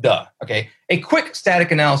 Like, duh. Okay. A quick static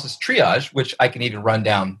analysis triage, which I can even run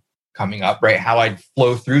down coming up, right? How I'd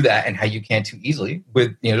flow through that and how you can too easily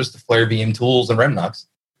with, just the Flare VM tools and Remnux.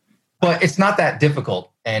 But it's not that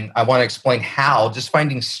difficult. And I want to explain how just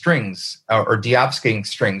finding strings or deobfuscating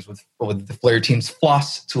strings with the Flare team's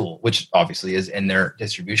Floss tool, which obviously is in their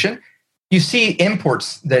distribution. You see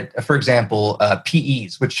imports that, for example,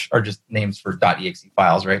 PEs, which are just names for .exe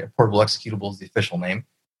files, right? A portable executable is the official name.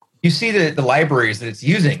 You see the libraries that it's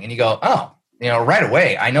using and you go, oh, right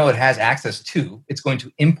away, I know it has access to, it's going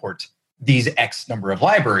to import these X number of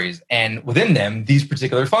libraries and within them, these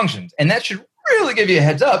particular functions. And that should really give you a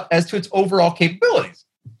heads up as to its overall capabilities,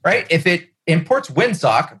 right? If it imports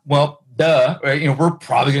WinSock, well, duh, right? We're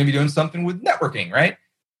probably going to be doing something with networking, right?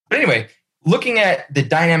 But anyway, looking at the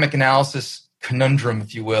dynamic analysis conundrum,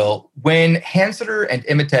 if you will, when Hanseater and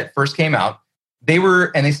Emotet first came out, they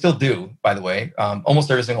were, and they still do, by the way,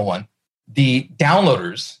 almost every single one, the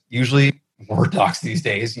downloaders, usually Word docs these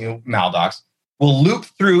days, maldocs, will loop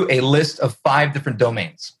through a list of 5 different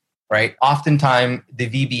domains, right? Oftentimes, the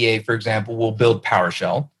VBA, for example, will build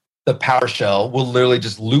PowerShell. The PowerShell will literally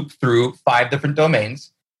just loop through 5 different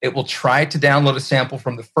domains. It will try to download a sample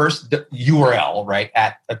from the first URL, right,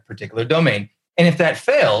 at a particular domain. And if that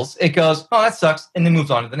fails, it goes, oh, that sucks, and then moves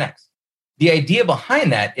on to the next. The idea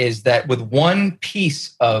behind that is that with one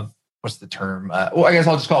piece of, what's the term? I guess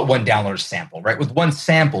I'll just call it one download sample, right? With one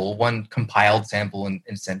sample, one compiled sample and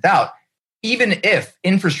sent out, even if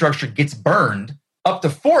infrastructure gets burned up to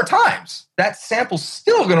 4 times, that sample's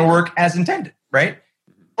still going to work as intended, right?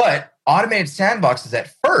 But automated sandboxes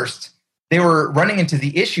at first, they were running into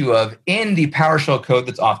the issue of, in the PowerShell code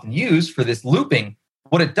that's often used for this looping,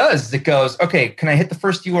 what it does is it goes, okay, can I hit the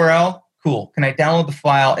first URL? Cool. Can I download the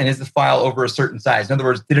file? And is the file over a certain size? In other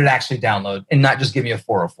words, did it actually download and not just give me a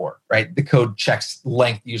 404, right? The code checks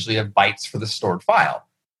length usually of bytes for the stored file.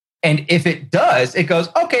 And if it does, it goes,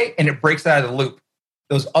 okay, and it breaks out of the loop.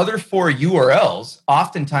 Those other 4 URLs,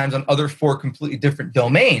 oftentimes on other 4 completely different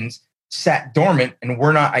domains, sat dormant and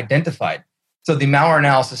were not identified. So the malware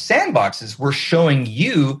analysis sandboxes were showing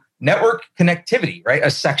you network connectivity, right?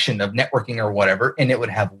 A section of networking or whatever, and it would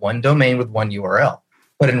have one domain with one URL.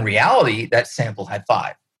 But in reality, that sample had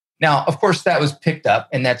 5. Now, of course, that was picked up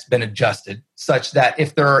and that's been adjusted such that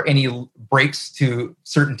if there are any breaks to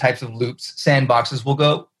certain types of loops, sandboxes will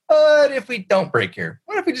go, but if we don't break here,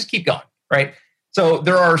 what if we just keep going, right? So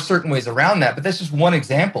there are certain ways around that, but that's just one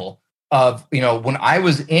example of, when I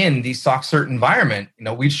was in the SOC cert environment,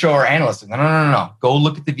 we'd show our analysts, no, go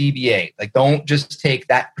look at the VBA. Like, don't just take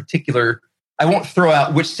that particular, I won't throw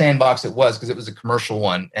out which sandbox it was because it was a commercial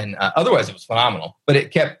one. And otherwise it was phenomenal, but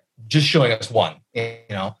it kept just showing us one,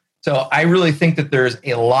 So I really think that there's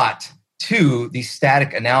a lot to the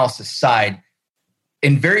static analysis side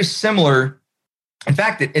and very similar. In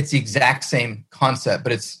fact, it's the exact same concept,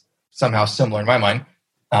 but it's somehow similar in my mind.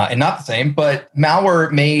 And not the same, but malware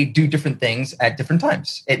may do different things at different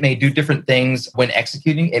times. It may do different things when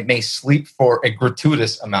executing. It may sleep for a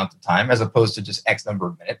gratuitous amount of time as opposed to just X number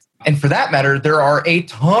of minutes. And for that matter, there are a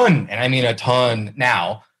ton, and I mean a ton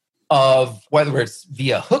now, of whether it's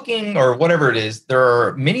via hooking or whatever it is, there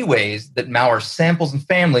are many ways that malware samples and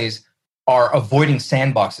families are avoiding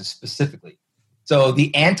sandboxes specifically. So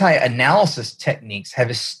the anti-analysis techniques have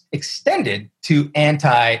extended to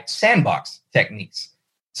anti-sandbox techniques.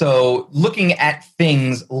 So looking at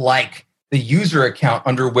things like the user account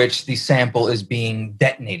under which the sample is being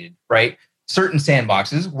detonated, right? Certain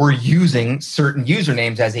sandboxes were using certain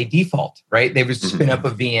usernames as a default, right? They would spin up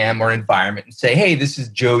a VM or environment and say, hey, this is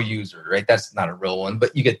Joe user, right? That's not a real one,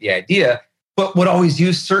 but you get the idea. But would always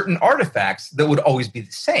use certain artifacts that would always be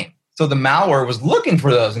the same. So the malware was looking for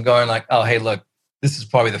those and going like, oh, hey, look, this is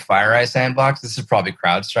probably the FireEye sandbox. This is probably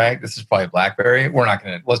CrowdStrike. This is probably BlackBerry.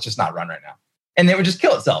 Let's just not run right now. And they would just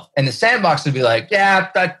kill itself. And the sandbox would be like, yeah,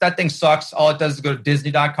 that thing sucks. All it does is go to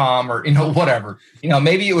Disney.com or, whatever.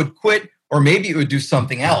 Maybe it would quit or maybe it would do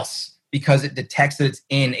something else because it detects that it's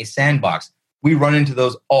in a sandbox. We run into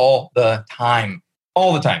those all the time.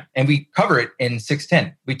 And we cover it in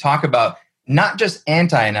 610. We talk about not just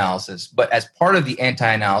anti-analysis, but as part of the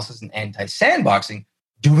anti-analysis and anti-sandboxing,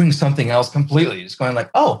 doing something else completely. Just going like,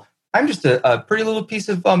 oh, I'm just a pretty little piece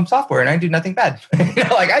of software and I do nothing bad.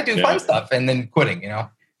 I do fun stuff and then quitting,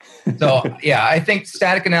 So yeah, I think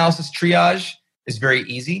static analysis triage is very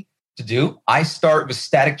easy to do. I start with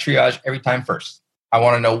static triage every time first. I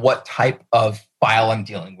want to know what type of file I'm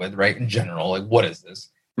dealing with, right? In general, like what is this?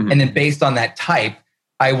 Mm-hmm. And then based on that type,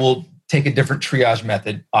 I will take a different triage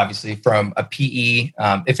method, obviously from a PE.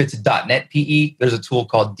 If it's a .NET PE, there's a tool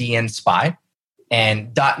called DNSpy.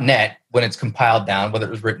 And .NET, when it's compiled down, whether it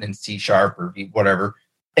was written in C# or whatever,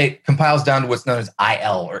 it compiles down to what's known as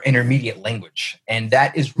IL or intermediate language. And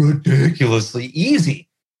that is ridiculously easy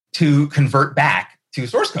to convert back to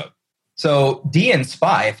source code. So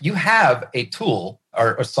DNSpy, if you have a tool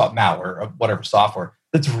or malware or whatever software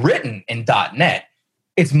that's written in .NET,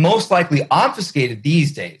 it's most likely obfuscated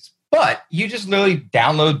these days. But you just literally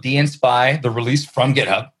download DNSpy, the release from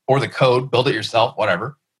GitHub, or the code, build it yourself,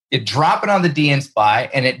 whatever. You drop it on the DNSpy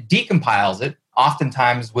and it decompiles it,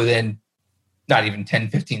 oftentimes within not even 10,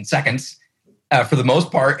 15 seconds for the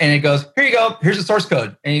most part. And it goes, here you go, here's the source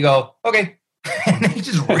code. And you go, okay. And then you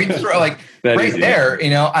just read through like right easy. There,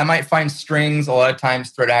 I might find strings. A lot of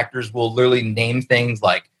times threat actors will literally name things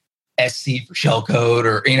like SC for shellcode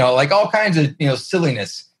or, like all kinds of,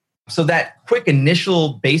 silliness. So that quick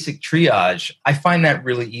initial basic triage, I find that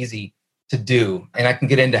really easy to do. And I can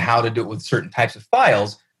get into how to do it with certain types of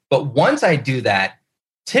files. But once I do that,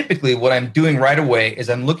 typically what I'm doing right away is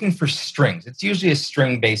I'm looking for strings. It's usually a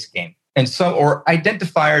string-based game. And so, or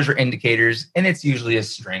identifiers or indicators, and it's usually a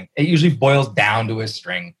string. It usually boils down to a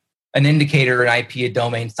string, an indicator, an IP, a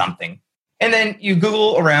domain, something. And then you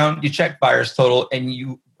Google around, you check VirusTotal, and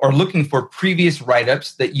you are looking for previous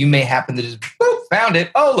write-ups that you may happen to just, found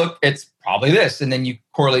it. Oh, look, it's probably this. And then you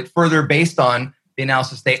correlate further based on the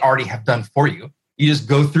analysis they already have done for you. You just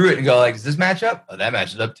go through it and go like, does this match up? Oh, that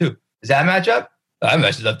matches up too. Does that match up? Oh, that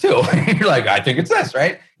matches up too. You're like, I think it's this,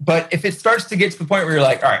 right? But if it starts to get to the point where you're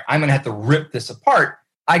like, all right, I'm going to have to rip this apart,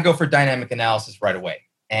 I go for dynamic analysis right away.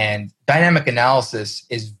 And dynamic analysis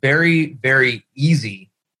is very, very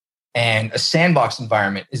easy. And a sandbox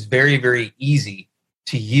environment is very, very easy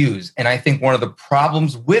to use. And I think one of the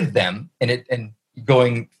problems with them, and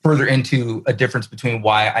going further into a difference between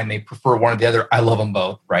why I may prefer one or the other, I love them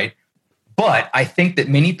both, right? But I think that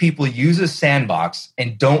many people use a sandbox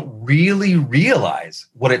and don't really realize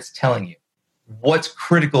what it's telling you, what's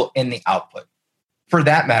critical in the output. For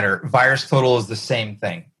that matter, VirusTotal is the same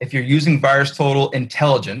thing. If you're using VirusTotal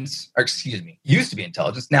Intelligence, used to be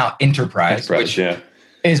Intelligence, now Enterprise, which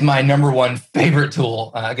is my number one favorite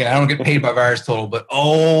tool. Again, I don't get paid by VirusTotal, but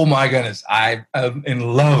oh my goodness, I am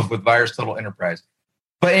in love with VirusTotal Enterprise.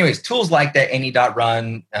 But anyways, tools like that,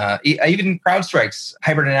 Any.Run, even CrowdStrike's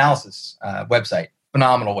hybrid analysis website,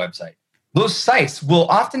 phenomenal website. Those sites will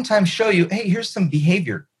oftentimes show you, hey, here's some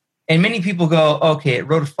behavior. And many people go, okay, it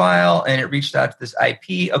wrote a file and it reached out to this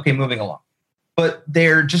IP. Okay, moving along. But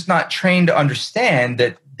they're just not trained to understand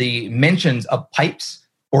that the mentions of pipes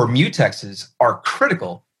or mutexes are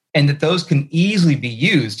critical and that those can easily be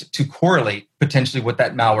used to correlate potentially what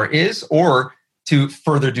that malware is or to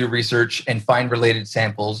further do research and find related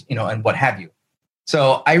samples, and what have you.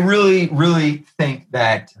 So I really, really think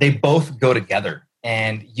that they both go together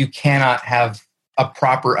and you cannot have a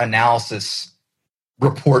proper analysis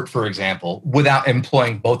report, for example, without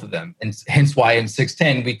employing both of them. And hence why in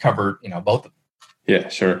 610, we cover, both of them. Yeah,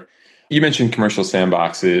 sure. You mentioned commercial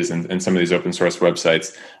sandboxes and some of these open source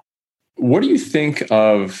websites. What do you think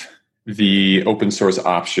of the open source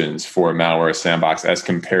options for malware sandbox as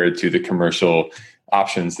compared to the commercial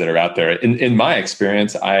options that are out there? In my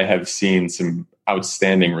experience, I have seen some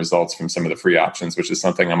outstanding results from some of the free options, which is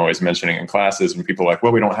something I'm always mentioning in classes when people are like,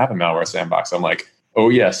 well, we don't have a malware sandbox. I'm like, oh,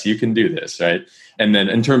 yes, you can do this, right? And then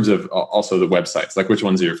in terms of also the websites, like which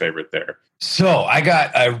ones are your favorite there? So I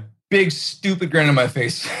got a big, stupid grin on my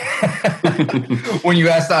face when you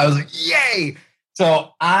asked that. I was like, yay!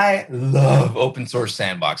 So I love open source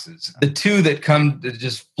sandboxes. The two that come to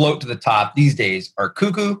just float to the top these days are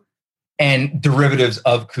Cuckoo and derivatives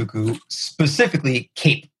of Cuckoo, specifically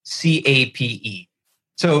CAPE, C-A-P-E.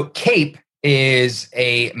 So CAPE is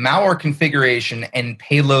a malware configuration and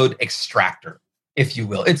payload extractor, if you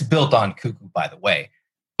will. It's built on Cuckoo, by the way.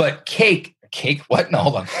 But Cake, what? No,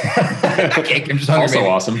 hold on. Cake, I'm just hungry. Also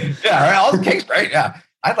awesome. Yeah, right. Also cake's great. Yeah.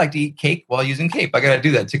 I'd like to eat cake while using CAPE. I got to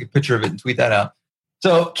do that. Take a picture of it and tweet that out.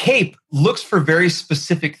 So CAPE looks for very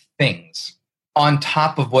specific things on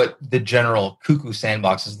top of what the general Cuckoo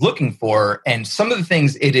sandbox is looking for. And some of the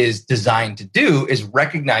things it is designed to do is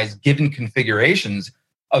recognize given configurations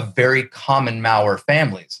of very common malware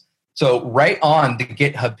families. So right on the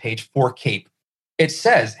GitHub page for CAPE, it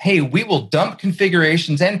says, hey, we will dump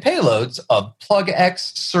configurations and payloads of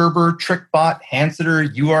PlugX, Cerber, TrickBot, Hanseater,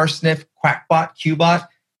 URSNF, QuackBot, QBot.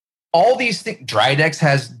 All these things, Drydex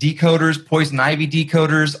has decoders, Poison Ivy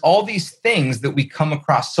decoders, all these things that we come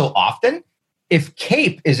across so often. If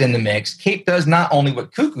CAPE is in the mix, CAPE does not only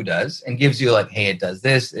what Cuckoo does and gives you like, hey, it does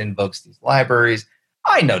this, it invokes these libraries.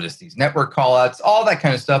 I notice these network callouts, all that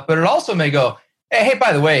kind of stuff. But it also may go, hey,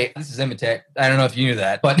 by the way, this is Imitech. I don't know if you knew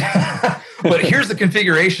that, but but here's the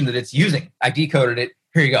configuration that it's using. I decoded it.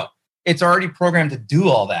 Here you go. It's already programmed to do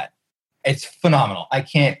all that. It's phenomenal. I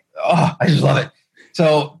just love it.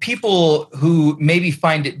 So people who maybe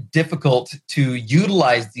find it difficult to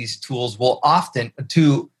utilize these tools will often,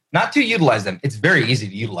 not to utilize them, it's very easy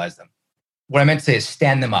to utilize them. What I meant to say is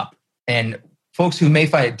stand them up. And folks who may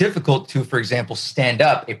find it difficult to, for example, stand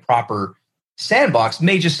up a proper sandbox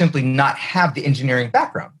may just simply not have the engineering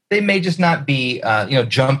background. They may just not be,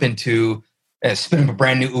 jump into spin up a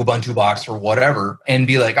brand new Ubuntu box or whatever and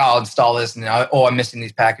be like, I'll install this and I'm missing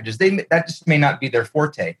these packages. That just may not be their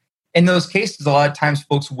forte. In those cases, a lot of times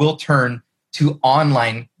folks will turn to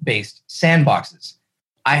online-based sandboxes.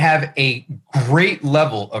 I have a great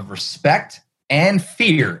level of respect and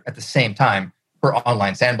fear at the same time for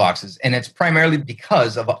online sandboxes, and it's primarily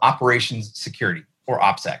because of operations security, or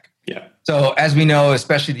OPSEC. Yeah. So as we know,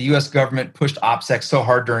 especially the U.S. government pushed OPSEC so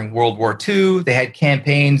hard during World War II. They had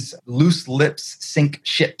campaigns, loose lips sink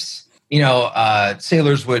ships.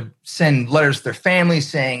 Sailors would send letters to their families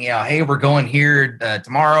saying, hey, we're going here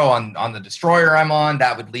tomorrow on the destroyer I'm on.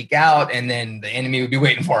 That would leak out, and then the enemy would be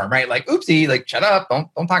waiting for them, right? Like, oopsie, like, shut up,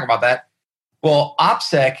 don't talk about that. Well,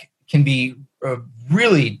 OPSEC can be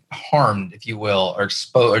really harmed, if you will, or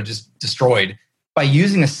exposed or just destroyed by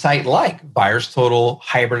using a site like VirusTotal,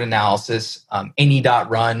 Hybrid Analysis,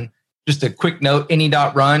 Any.Run. Just a quick note,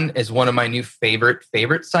 Any.Run is one of my new favorite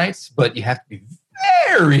sites, but you have to be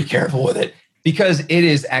very careful with it because it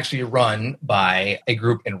is actually run by a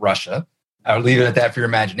group in Russia. I'll leave it at that for your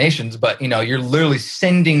imaginations, but you're literally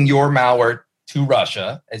sending your malware to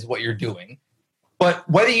Russia is what you're doing. But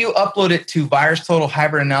whether you upload it to VirusTotal,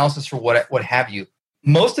 Hybrid Analysis, or what have you,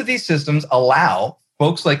 most of these systems allow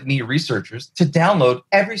folks like me, researchers, to download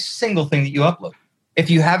every single thing that you upload. If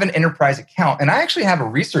you have an enterprise account, and I actually have a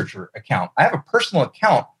researcher account, I have a personal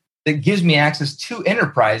account that gives me access to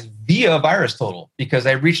enterprise via VirusTotal because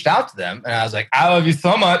I reached out to them and I was like, I love you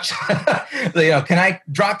so much. Can I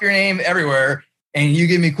drop your name everywhere and you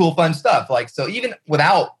give me cool, fun stuff? So even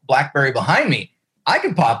without BlackBerry behind me, I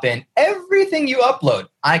can pop in everything you upload.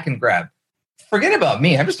 I can grab forget about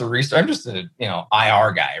me. I'm just a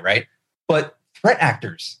IR guy, right? But threat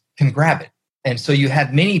actors can grab it. And so you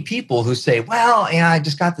have many people who say, well, I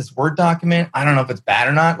just got this Word document. I don't know if it's bad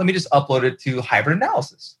or not. Let me just upload it to Hybrid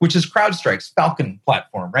Analysis, which is CrowdStrike's Falcon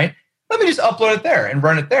platform, right? Let me just upload it there and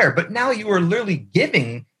run it there. But now you are literally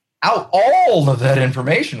giving out all of that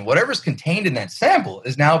information. Whatever's contained in that sample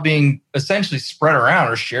is now being essentially spread around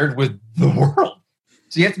or shared with the world.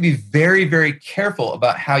 So you have to be very, very careful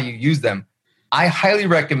about how you use them. I highly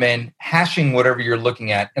recommend hashing whatever you're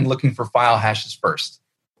looking at and looking for file hashes first.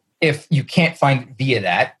 If you can't find via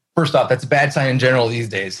that, first off, that's a bad sign in general these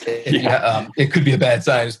days. It could be a bad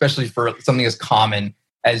sign, especially for something as common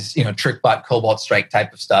as, TrickBot, Cobalt Strike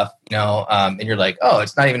type of stuff, and you're like, oh,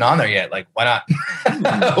 it's not even on there yet. Like, why not?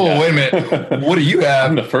 Oh, wait a minute. What do you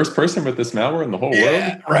have? I'm the first person with this malware in the whole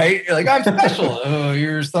world. Right? You're like, I'm special. Oh,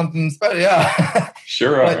 you're something special. Yeah.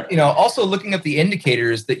 Sure are. But, also looking at the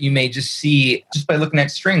indicators that you may just see just by looking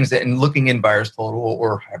at strings and looking in VirusTotal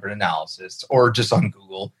or Hybrid Analysis or just on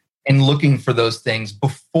Google and looking for those things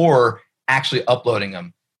before actually uploading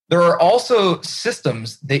them. There are also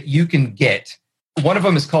systems that you can get. One of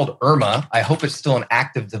them is called Irma. I hope it's still in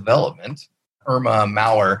active development. Irma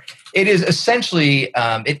malware. It is essentially,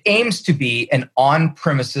 it aims to be an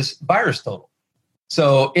on-premises VirusTotal.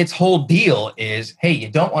 So its whole deal is, hey, you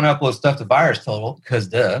don't want to upload stuff to VirusTotal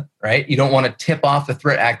because right? You don't want to tip off the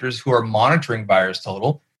threat actors who are monitoring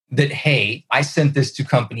VirusTotal that, hey, I sent this to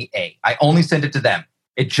company A. I only sent it to them.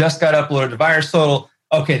 It just got uploaded to VirusTotal.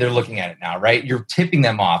 Okay, they're looking at it now, right? You're tipping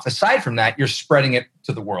them off. Aside from that, you're spreading it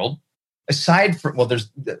to the world. Let's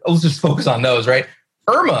just focus on those, right?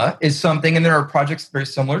 Irma is something, and there are projects very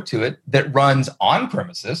similar to it that runs on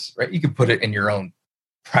premises, right? You can put it in your own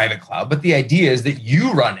private cloud, but the idea is that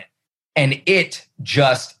you run it and it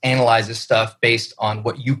just analyzes stuff based on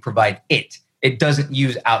what you provide it. It doesn't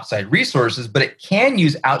use outside resources, but it can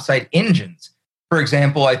use outside engines. For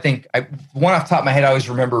example, I think one off the top of my head I always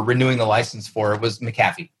remember renewing the license for was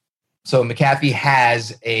McAfee. So McAfee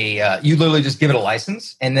has you literally just give it a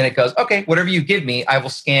license and then it goes, okay, whatever you give me, I will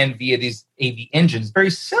scan via these AV engines.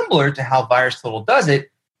 Very similar to how VirusTotal does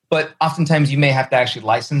it, but oftentimes you may have to actually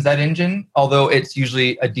license that engine, although it's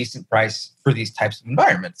usually a decent price for these types of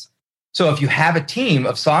environments. So if you have a team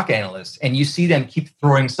of SOC analysts and you see them keep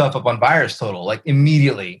throwing stuff up on VirusTotal, like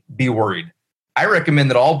immediately be worried. I recommend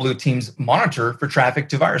that all blue teams monitor for traffic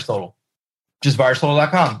to VirusTotal. Just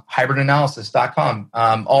VirusTotal.com, hybridanalysis.com,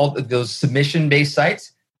 all those submission-based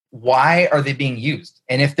sites, why are they being used?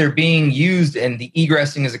 And if they're being used and the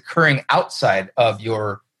egressing is occurring outside of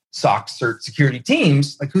your SOC cert security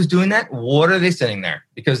teams, like who's doing that? What are they sending there?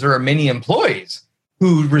 Because there are many employees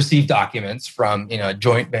who receive documents from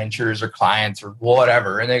joint ventures or clients or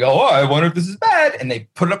whatever, and they go, oh, I wonder if this is bad, and they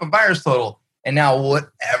put it up on VirusTotal. And now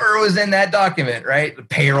whatever was in that document, right? The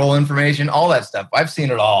payroll information, all that stuff. I've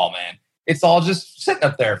seen it all, man. It's all just sitting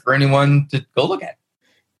up there for anyone to go look at.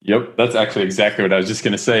 Yep, that's actually exactly what I was just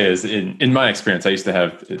going to say. Is in my experience, I used to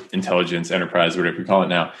have intelligence, enterprise, whatever we call it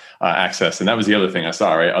now, access, and that was the other thing I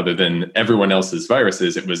saw. Right, other than everyone else's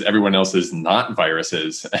viruses, it was everyone else's not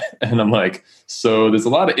viruses, and I'm like, so there's a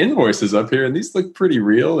lot of invoices up here, and these look pretty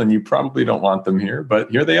real, and you probably don't want them here,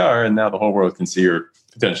 but here they are, and now the whole world can see your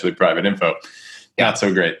potentially private info. Not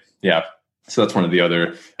so great. Yeah, so that's one of the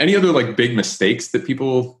other. Any other like big mistakes that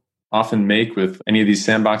people often make with any of these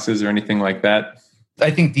sandboxes or anything like that? I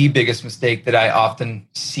think the biggest mistake that I often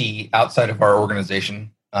see outside of our organization,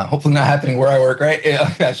 hopefully not happening where I work, right?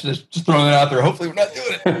 Just throwing it out there. Hopefully we're not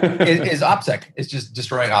doing it. is OPSEC. It's just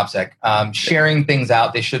destroying OPSEC. Sharing things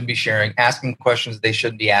out they shouldn't be sharing, asking questions they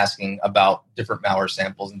shouldn't be asking about different malware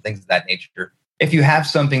samples and things of that nature. If you have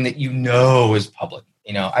something that you know is public,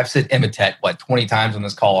 I've said imitate 20 times on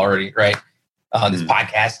this call already, right? This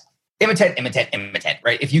podcast. Imitate,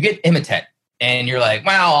 right? If you get imitate and you're like,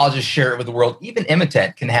 well, I'll just share it with the world. Even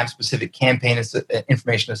imitate can have specific campaign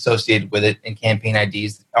information associated with it, and campaign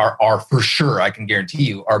IDs are for sure, I can guarantee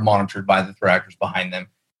you, are monitored by the threat actors behind them.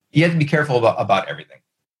 You have to be careful about everything.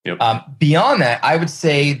 Yep. Beyond that, I would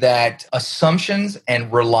say that assumptions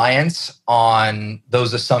and reliance on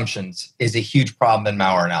those assumptions is a huge problem in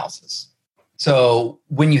malware analysis. So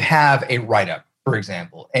when you have a write-up, for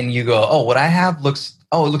example, and you go, oh, what I have looks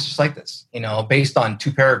just like this, based on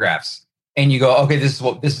 2 paragraphs. And you go, okay, this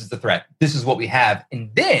is the threat. This is what we have. And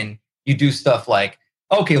then you do stuff like,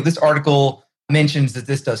 okay, well, this article mentions that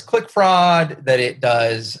this does click fraud, that it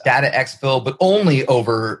does data exfil, but only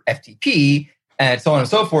over FTP, and so on and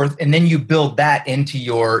so forth. And then you build that into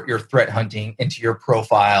your threat hunting, into your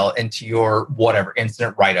profile, into your whatever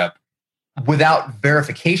incident write-up. without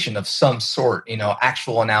verification of some sort,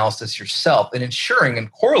 actual analysis yourself, and ensuring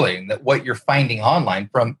and correlating that what you're finding online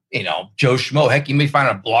from, Joe Schmo. Heck, you may find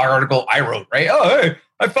a blog article I wrote, right? Oh, hey,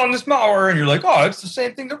 I found this malware. And you're like, oh, it's the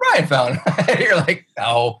same thing that Ryan found. You're like,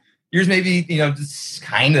 no, yours may be, just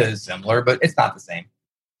kind of similar, but it's not the same.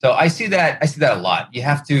 So I see that a lot. You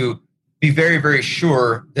have to be very, very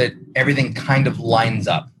sure that everything kind of lines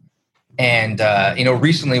up. And,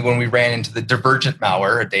 recently when we ran into the Divergent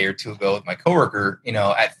malware a day or two ago with my coworker,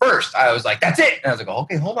 at first I was like, that's it. And I was like,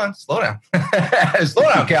 okay, hold on, slow down. Slow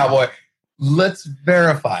down, cowboy. Let's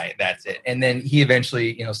verify that's it. And then he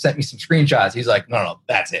eventually, sent me some screenshots. He's like, no,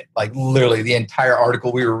 that's it. Like literally the entire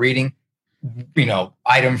article we were reading,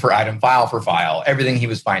 item for item, file for file, everything he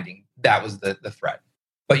was finding, that was the threat.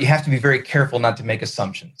 But you have to be very careful not to make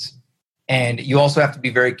assumptions. And you also have to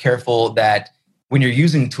be very careful that when you're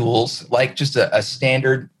using tools like just a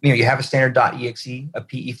standard, you have a standard.exe, a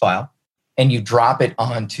PE file, and you drop it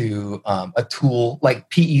onto a tool like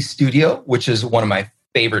PE Studio, which is one of my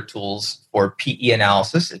favorite tools for PE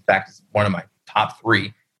analysis. In fact, it's one of my top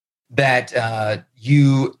 3, that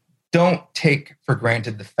you don't take for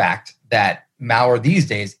granted the fact that malware these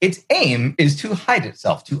days, its aim is to hide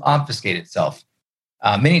itself, to obfuscate itself.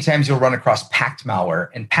 Many times you'll run across packed malware,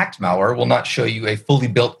 and packed malware will not show you a fully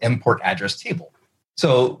built import address table.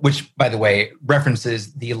 So, which, by the way,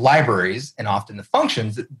 references the libraries and often the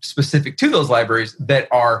functions specific to those libraries that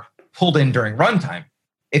are pulled in during runtime.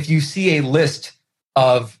 If you see a list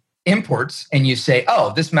of imports and you say,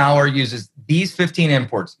 oh, this malware uses these 15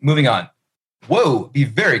 imports, moving on. Whoa, be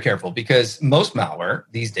very careful, because most malware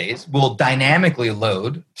these days will dynamically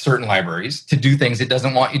load certain libraries to do things it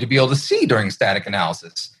doesn't want you to be able to see during static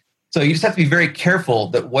analysis. So you just have to be very careful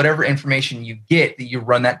that whatever information you get, that you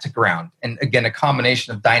run that to ground. And again, a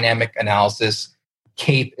combination of dynamic analysis,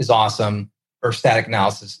 CAPE is awesome, or static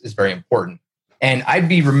analysis is very important. And I'd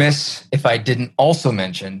be remiss if I didn't also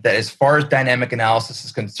mention that as far as dynamic analysis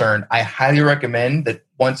is concerned, I highly recommend that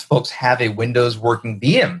once folks have a Windows working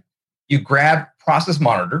VM, you grab Process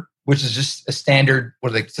Monitor, which is just a standard,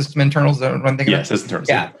 what are they, system internals? Is that what I'm thinking of? System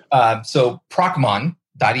internals. Yeah. So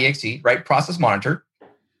procmon.exe, right? Process Monitor.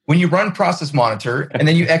 When you run Process Monitor and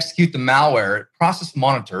then you execute the malware, Process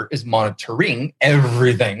Monitor is monitoring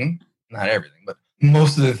everything, not everything, but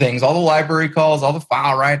most of the things, all the library calls, all the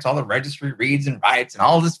file writes, all the registry reads and writes, and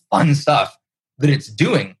all this fun stuff that it's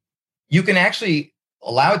doing. You can actually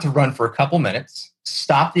allow it to run for a couple minutes,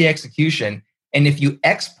 stop the execution, and if you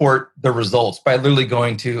export the results by literally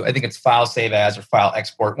going to, I think it's file save as or file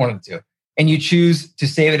export, one of the two, and you choose to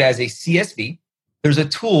save it as a CSV, there's a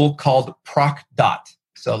tool called procdot.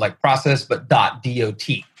 So like process, but .dot.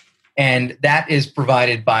 And that is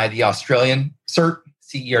provided by the Australian CERT,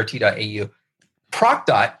 CERT.au.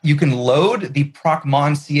 Procdot, you can load the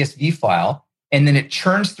procmon CSV file, and then it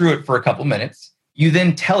churns through it for a couple minutes. You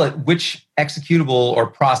then tell it which executable or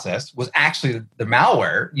process was actually the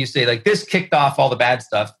malware. You say, like, this kicked off all the bad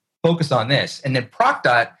stuff, focus on this. And then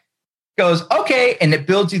procdot goes, okay, and it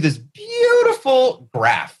builds you this beautiful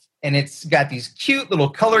graph. And it's got these cute little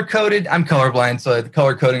color-coded, I'm colorblind, so the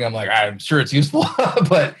color coding, I'm like, I'm sure it's useful.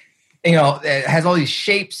 But, it has all these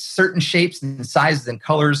shapes, certain shapes and sizes and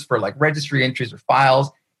colors for like registry entries or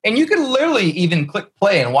files. And you can literally even click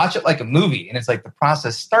play and watch it like a movie. And it's like the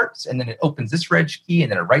process starts, and then it opens this reg key,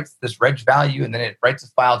 and then it writes this reg value, and then it writes a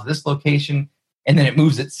file to this location, and then it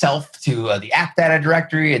moves itself to the app data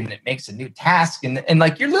directory, and then it makes a new task. And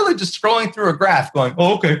like you're literally just scrolling through a graph going,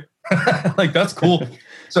 oh, okay, like that's cool.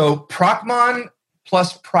 So procmon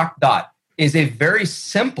plus procdot is a very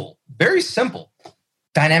simple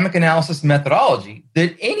dynamic analysis methodology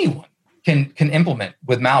that anyone can implement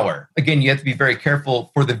with malware. Again, you have to be very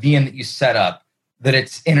careful for the VM that you set up, that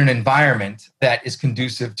it's in an environment that is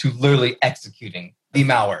conducive to literally executing the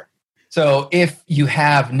malware. So if you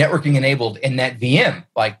have networking enabled in that VM,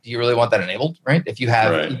 like, do you really want that enabled, right? If you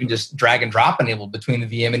have even just drag and drop enabled between the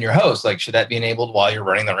VM and your host, like, should that be enabled while you're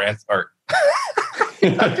running the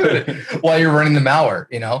not doing it while you're running the malware,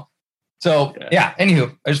 So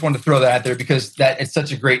anywho, I just wanted to throw that out there because that it's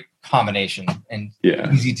such a great combination and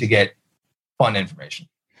easy to get fun information.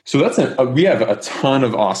 So we have a ton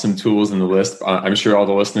of awesome tools in the list. I'm sure all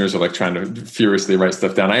the listeners are like trying to furiously write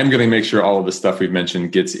stuff down. I am going to make sure all of the stuff we've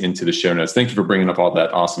mentioned gets into the show notes. Thank you for bringing up all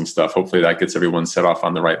that awesome stuff. Hopefully that gets everyone set off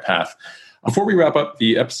on the right path. Before we wrap up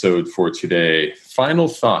the episode for today, final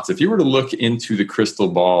thoughts. If you were to look into the crystal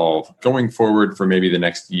ball going forward for maybe the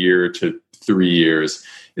next year to 3 years,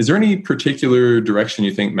 is there any particular direction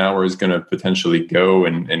you think malware is going to potentially go,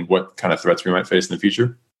 and what kind of threats we might face in the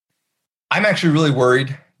future? I'm actually really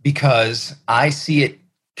worried because I see it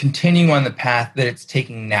continuing on the path that it's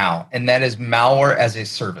taking now, and that is malware as a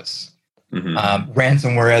service,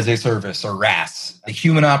 ransomware as a service, or RAS, the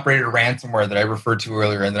human operated ransomware that I referred to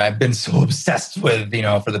earlier and that I've been so obsessed with,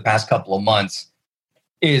 for the past couple of months,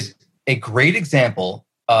 is a great example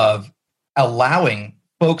of allowing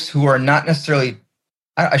folks who are not necessarily,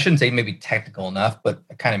 I shouldn't say maybe technical enough, but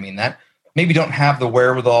I kind of mean that, maybe don't have the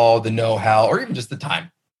wherewithal, the know-how, or even just the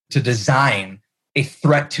time to design a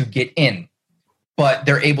threat to get in, but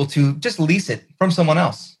they're able to just lease it from someone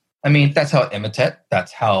else. I mean, that's how Emotet,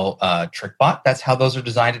 that's how TrickBot, that's how those are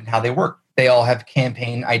designed and how they work. They all have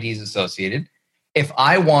campaign IDs associated. If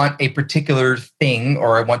I want a particular thing,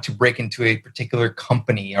 or I want to break into a particular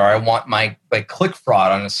company, or I want my click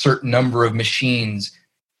fraud on a certain number of machines,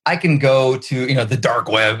 I can go to the dark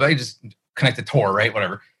web. I just connect to Tor, right?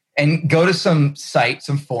 Whatever, and go to some site,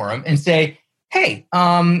 some forum, and say, hey,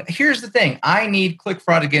 here's the thing. I need click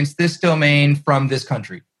fraud against this domain from this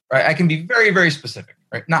country. Right? I can be very, very specific.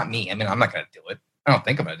 Right? Not me. I mean, I'm not going to do it. I don't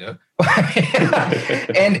think I'm going to do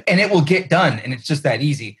it. and it will get done. And it's just that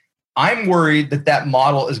easy. I'm worried that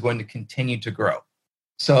model is going to continue to grow.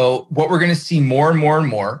 So what we're going to see more and more and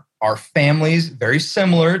more are families very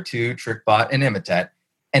similar to TrickBot and Emotet,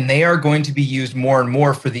 and they are going to be used more and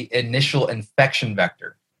more for the initial infection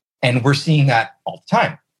vector. And we're seeing that all the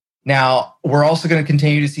time. Now, we're also going to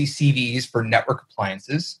continue to see CVEs for network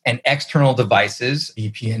appliances and external devices,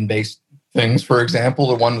 VPN-based things, for example.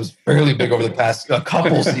 The one was fairly big over the past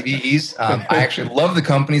couple CVEs. I actually love the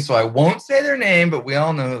company, so I won't say their name, but we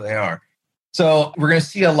all know who they are. So we're going to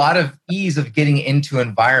see a lot of ease of getting into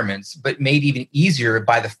environments, but made even easier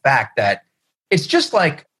by the fact that it's just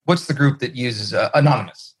like, what's the group that uses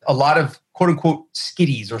Anonymous? A lot of quote-unquote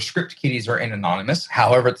skitties or script kiddies are in Anonymous.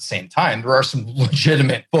 However, at the same time, there are some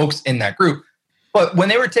legitimate folks in that group. But when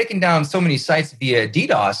they were taking down so many sites via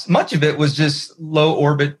DDoS, much of it was just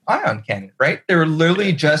low-orbit ion cannon, right? They were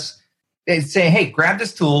literally just saying, hey, grab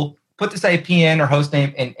this tool, put this IP in or host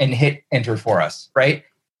name, and hit enter for us, right?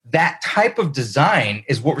 That type of design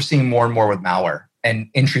is what we're seeing more and more with malware and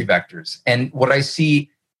entry vectors. And what I see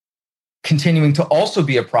continuing to also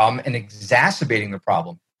be a problem and exacerbating the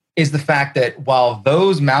problem is the fact that while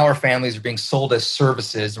those malware families are being sold as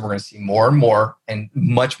services, and we're going to see more and more and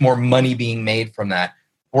much more money being made from that,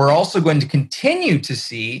 we're also going to continue to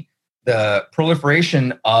see the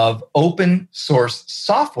proliferation of open source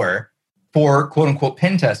software for quote unquote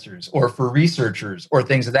pen testers or for researchers or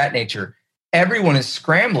things of that nature. Everyone is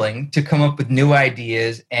scrambling to come up with new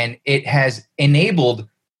ideas, and it has enabled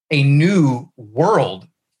a new world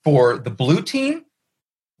for the blue team,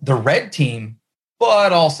 the red team,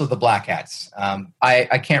 but also the black hats.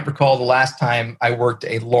 I can't recall the last time I worked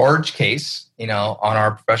a large case, on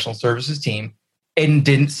our professional services team and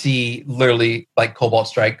didn't see literally like Cobalt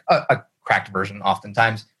Strike, a cracked version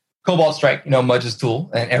oftentimes. Cobalt Strike, Mudge's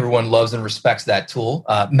tool, and everyone loves and respects that tool.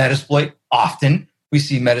 Metasploit, often. We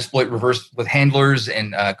see Metasploit reversed with handlers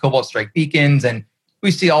and Cobalt Strike beacons, and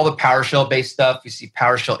we see all the PowerShell-based stuff. We see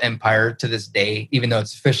PowerShell Empire to this day, even though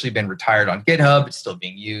it's officially been retired on GitHub, it's still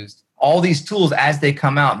being used. All these tools, as they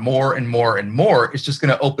come out more and more and more, it's just going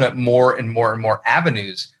to open up more and more and more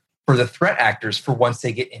avenues for the threat actors for once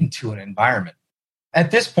they get into an environment. At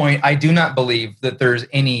this point, I do not believe that there's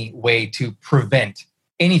any way to prevent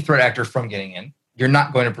any threat actor from getting in. You're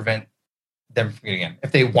not going to prevent them from getting in.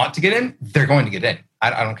 If they want to get in, they're going to get in.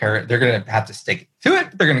 I don't care. They're going to have to stick to it,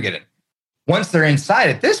 but they're going to get in. Once they're inside,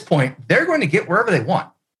 at this point, they're going to get wherever they want.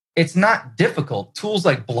 It's not difficult. Tools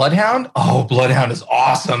like Bloodhound, Bloodhound is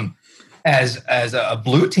awesome as a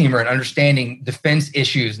blue teamer and understanding defense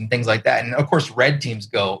issues and things like that. And of course, red teams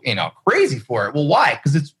go, crazy for it. Well, why?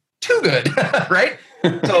 Because it's too good, right?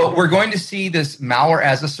 So we're going to see this malware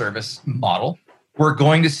as a service model. We're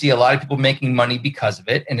going to see a lot of people making money because of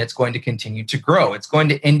it, and it's going to continue to grow. It's going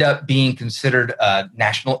to end up being considered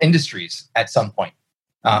national industries at some point.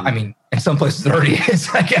 In some places it already is,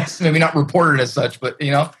 I guess. Maybe not reported as such, but,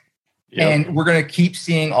 Yep. And we're going to keep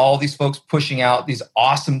seeing all these folks pushing out these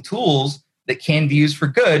awesome tools that can be used for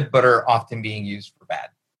good, but are often being used for bad.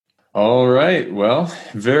 All right. Well,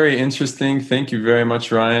 very interesting. Thank you very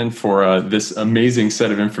much, Ryan, for this amazing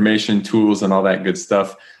set of information, tools, and all that good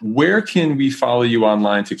stuff. Where can we follow you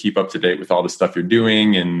online to keep up to date with all the stuff you're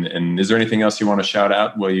doing? And is there anything else you want to shout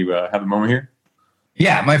out while you have a moment here?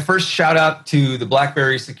 Yeah, my first shout out to the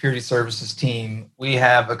BlackBerry Security Services team. We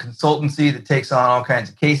have a consultancy that takes on all kinds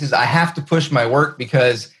of cases. I have to push my work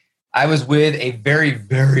because I was with a very,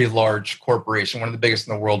 very large corporation, one of the biggest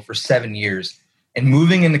in the world, for 7 years. And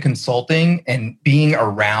moving into consulting and being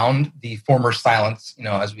around the former Silence,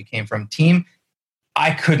 as we came from team,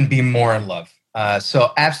 I couldn't be more in love.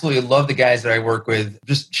 So absolutely love the guys that I work with.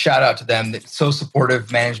 Just shout out to them. It's so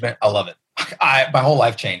supportive. Management, I love it. My whole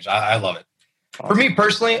life changed. I love it. Awesome. For me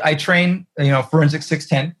personally, I train, Forensics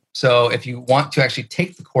 610. So if you want to actually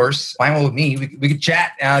take the course, fine with me. We could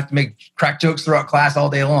chat and make crack jokes throughout class all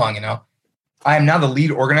day long. I am now the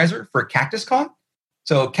lead organizer for CactusCon.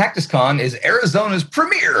 So CactusCon is Arizona's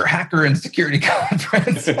premier hacker and security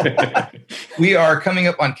conference. We are coming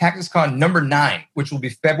up on CactusCon number 9, which will be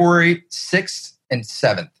February 6th and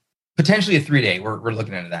 7th. Potentially a 3-day. We're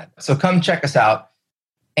looking into that. So come check us out.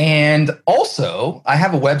 And also, I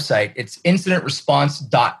have a website. It's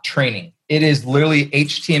incidentresponse.training. It is literally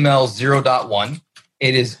HTML 0.1.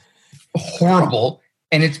 It is horrible.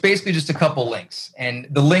 And it's basically just a couple links. And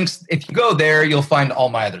the links, if you go there, you'll find all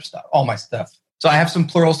my stuff. So I have some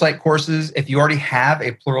Pluralsight courses. If you already have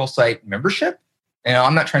a Pluralsight membership,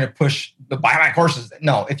 I'm not trying to push the buy my courses.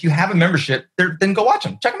 No, if you have a membership, then go watch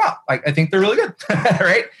them. Check them out. I think they're really good,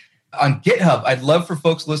 right? On GitHub, I'd love for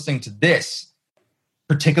folks listening to this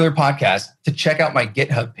particular podcast to check out my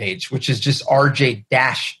GitHub page, which is just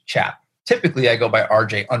RJ-Chap. Typically, I go by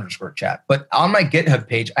RJ_Chap. But on my GitHub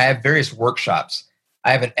page, I have various workshops.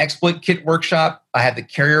 I have an exploit kit workshop. I have the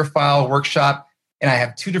carrier file workshop. And I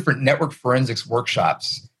have 2 different network forensics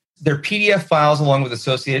workshops. They're PDF files along with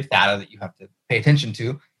associated data that you have to pay attention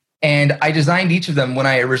to. And I designed each of them when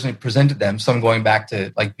I originally presented them. So I'm going back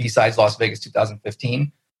to B-Sides Las Vegas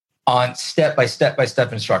 2015 on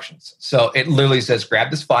step-by-step instructions. So it literally says,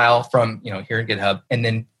 grab this file from here in GitHub and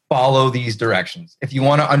then follow these directions. If you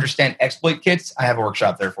want to understand exploit kits, I have a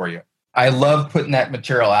workshop there for you. I love putting that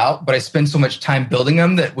material out, but I spend so much time building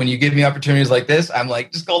them that when you give me opportunities like this, I'm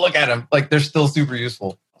like, just go look at them. They're still super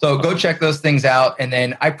useful. So go check those things out. And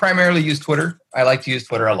then I primarily use Twitter. I like to use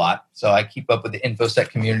Twitter a lot. So I keep up with the InfoSec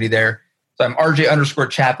community there. So I'm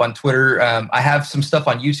RJ_Chap on Twitter. I have some stuff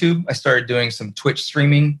on YouTube. I started doing some Twitch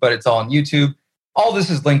streaming, but it's all on YouTube. All this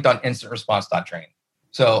is linked on incidentresponse.training.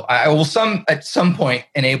 So I will at some point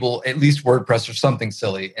enable at least WordPress or something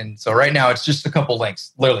silly. And so right now it's just a couple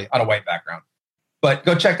links, literally on a white background. But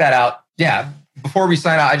go check that out. Yeah. Before we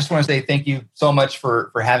sign out, I just want to say thank you so much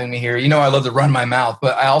for having me here. I love to run my mouth,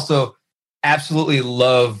 but I also absolutely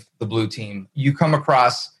love the Blue Team. You come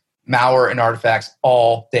across malware and artifacts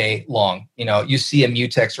all day long. You see a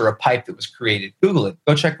mutex or a pipe that was created. Google it.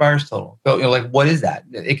 Go check VirusTotal. Go, what is that?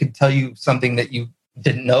 It can tell you something that you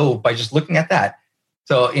didn't know by just looking at that.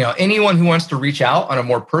 So, anyone who wants to reach out on a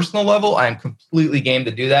more personal level, I'm completely game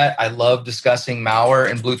to do that. I love discussing malware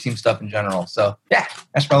and Blue Team stuff in general. So, yeah,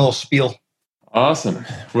 that's my little spiel. Awesome.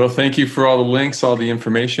 Well, thank you for all the links, all the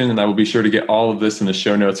information, and I will be sure to get all of this in the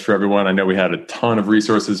show notes for everyone. I know we had a ton of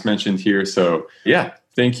resources mentioned here. So, yeah,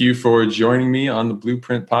 thank you for joining me on the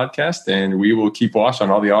Blueprint podcast, and we will keep watch on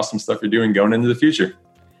all the awesome stuff you're doing going into the future.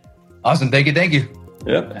 Awesome. Thank you.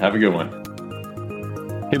 Yep. Have a good one.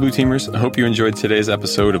 Hey, Blue Teamers, I hope you enjoyed today's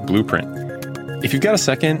episode of Blueprint. If you've got a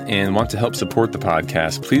second and want to help support the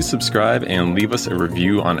podcast, please subscribe and leave us a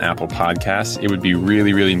review on Apple Podcasts. It would be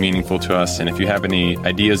really, really meaningful to us. And if you have any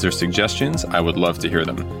ideas or suggestions, I would love to hear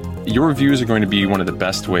them. Your reviews are going to be one of the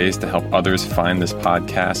best ways to help others find this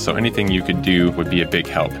podcast, so anything you could do would be a big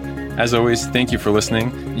help. As always, thank you for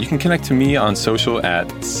listening. You can connect to me on social at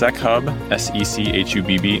SecHub,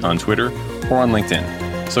 SECHUBB on Twitter or on LinkedIn.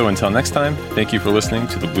 So until next time, thank you for listening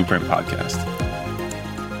to the Blueprint Podcast.